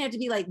mean, it doesn't have to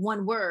be like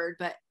one word,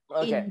 but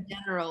in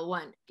general,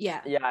 one.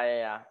 Yeah.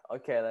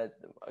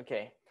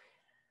 Okay.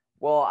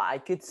 Well, I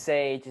could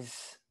say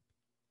just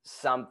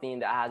something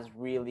that has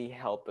really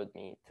helped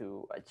me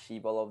to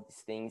achieve all of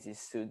these things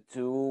is to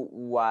do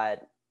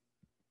what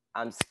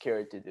I'm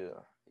scared to do.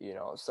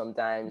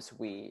 Sometimes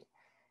when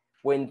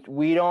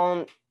we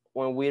don't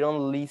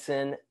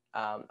listen,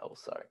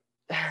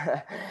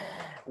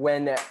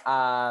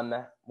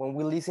 when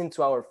we listen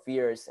to our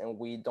fears and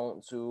we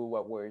don't do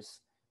what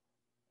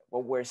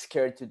we're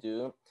scared to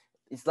do,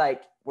 it's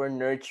like we're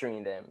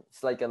nurturing them.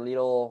 It's like a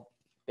little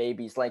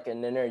baby. It's like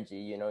an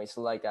energy, it's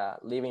like a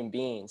living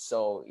being.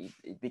 So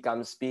it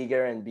becomes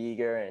bigger and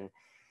bigger and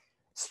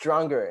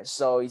stronger.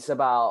 So it's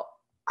about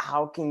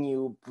how can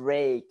you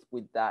break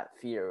with that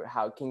fear?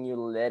 How can you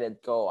let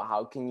it go?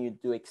 How can you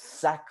do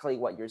exactly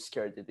what you're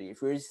scared to do?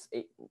 If you're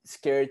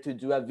scared to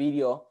do a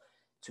video,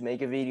 to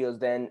make a video,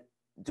 then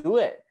do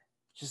it.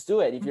 Just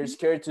do it. If you're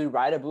scared to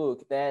write a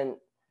book, then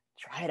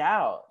try it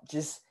out.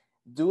 Just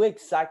do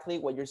exactly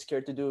what you're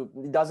scared to do.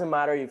 It doesn't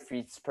matter if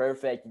it's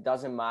perfect. It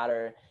doesn't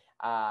matter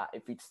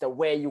if it's the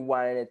way you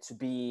wanted it to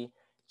be.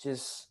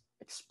 Just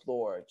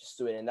explore, just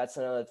do it. And that's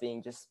another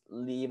thing, just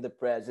leave the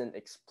present,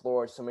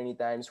 explore. So many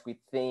times we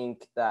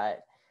think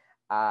that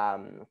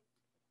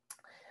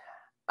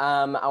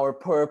our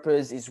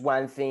purpose is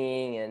one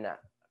thing,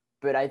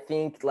 but I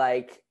think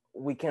like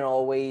we can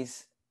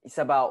always, it's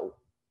about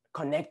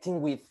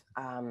connecting with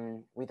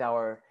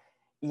our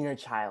inner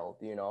child,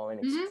 and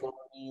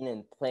exploring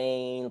and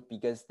playing,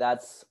 because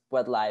that's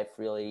what life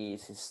really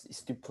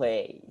is to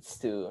play. It's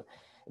to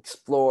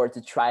explore,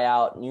 to try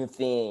out new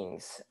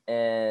things.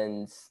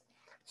 And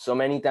so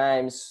many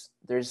times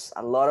there's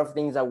a lot of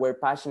things that we're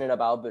passionate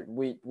about, but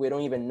we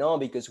don't even know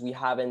because we've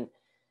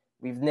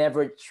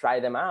never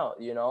tried them out,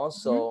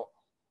 So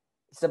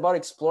it's about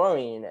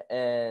exploring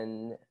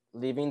and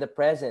living the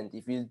present.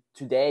 If you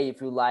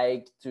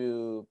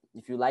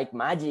like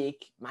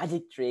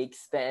magic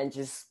tricks, then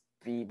just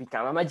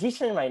become a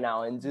magician right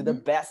now and do the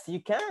best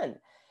you can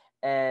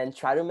and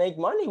try to make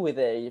money with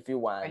it if you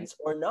want,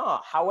 or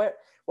not, however,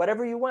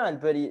 whatever you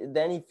want. But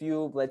then if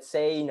you, let's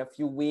say in a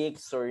few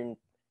weeks or in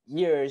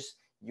years,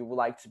 you would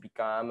like to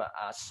become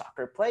a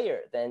soccer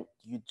player, then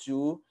you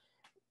do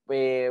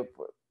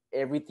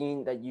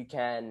everything that you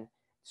can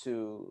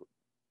to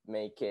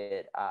make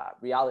it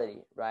reality,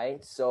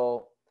 right?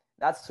 So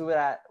that's what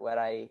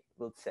I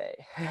would say.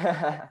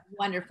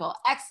 Wonderful.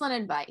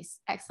 Excellent advice.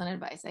 I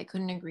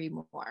couldn't agree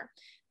more.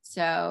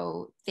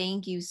 So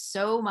thank you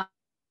so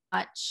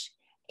much.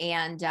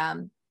 And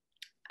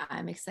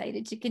I'm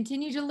excited to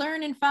continue to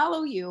learn and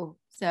follow you.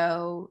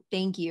 So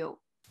thank you.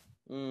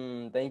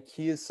 Thank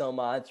you so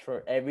much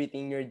for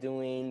everything you're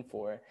doing,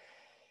 for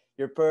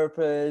your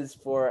purpose,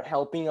 for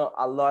helping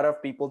a lot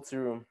of people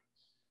to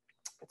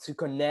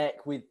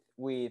connect with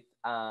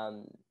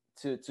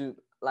to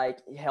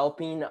like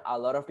helping a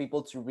lot of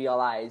people to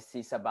realize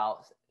it's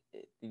about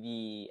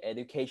the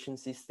education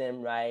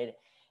system, right?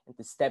 And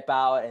to step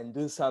out and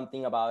do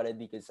something about it,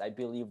 because I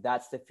believe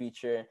that's the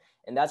future.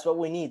 And that's what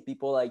we need,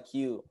 people like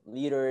you,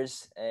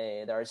 leaders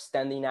that are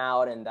standing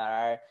out and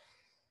that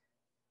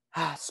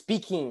are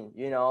speaking,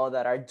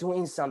 that are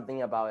doing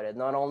something about it,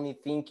 not only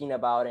thinking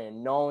about it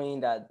and knowing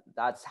that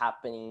that's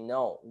happening.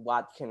 No,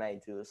 what can I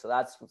do? So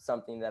that's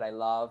something that I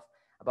love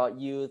about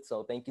you.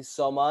 So thank you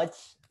so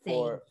much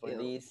for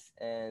this.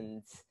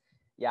 And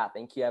yeah,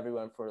 thank you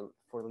everyone for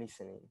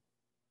listening.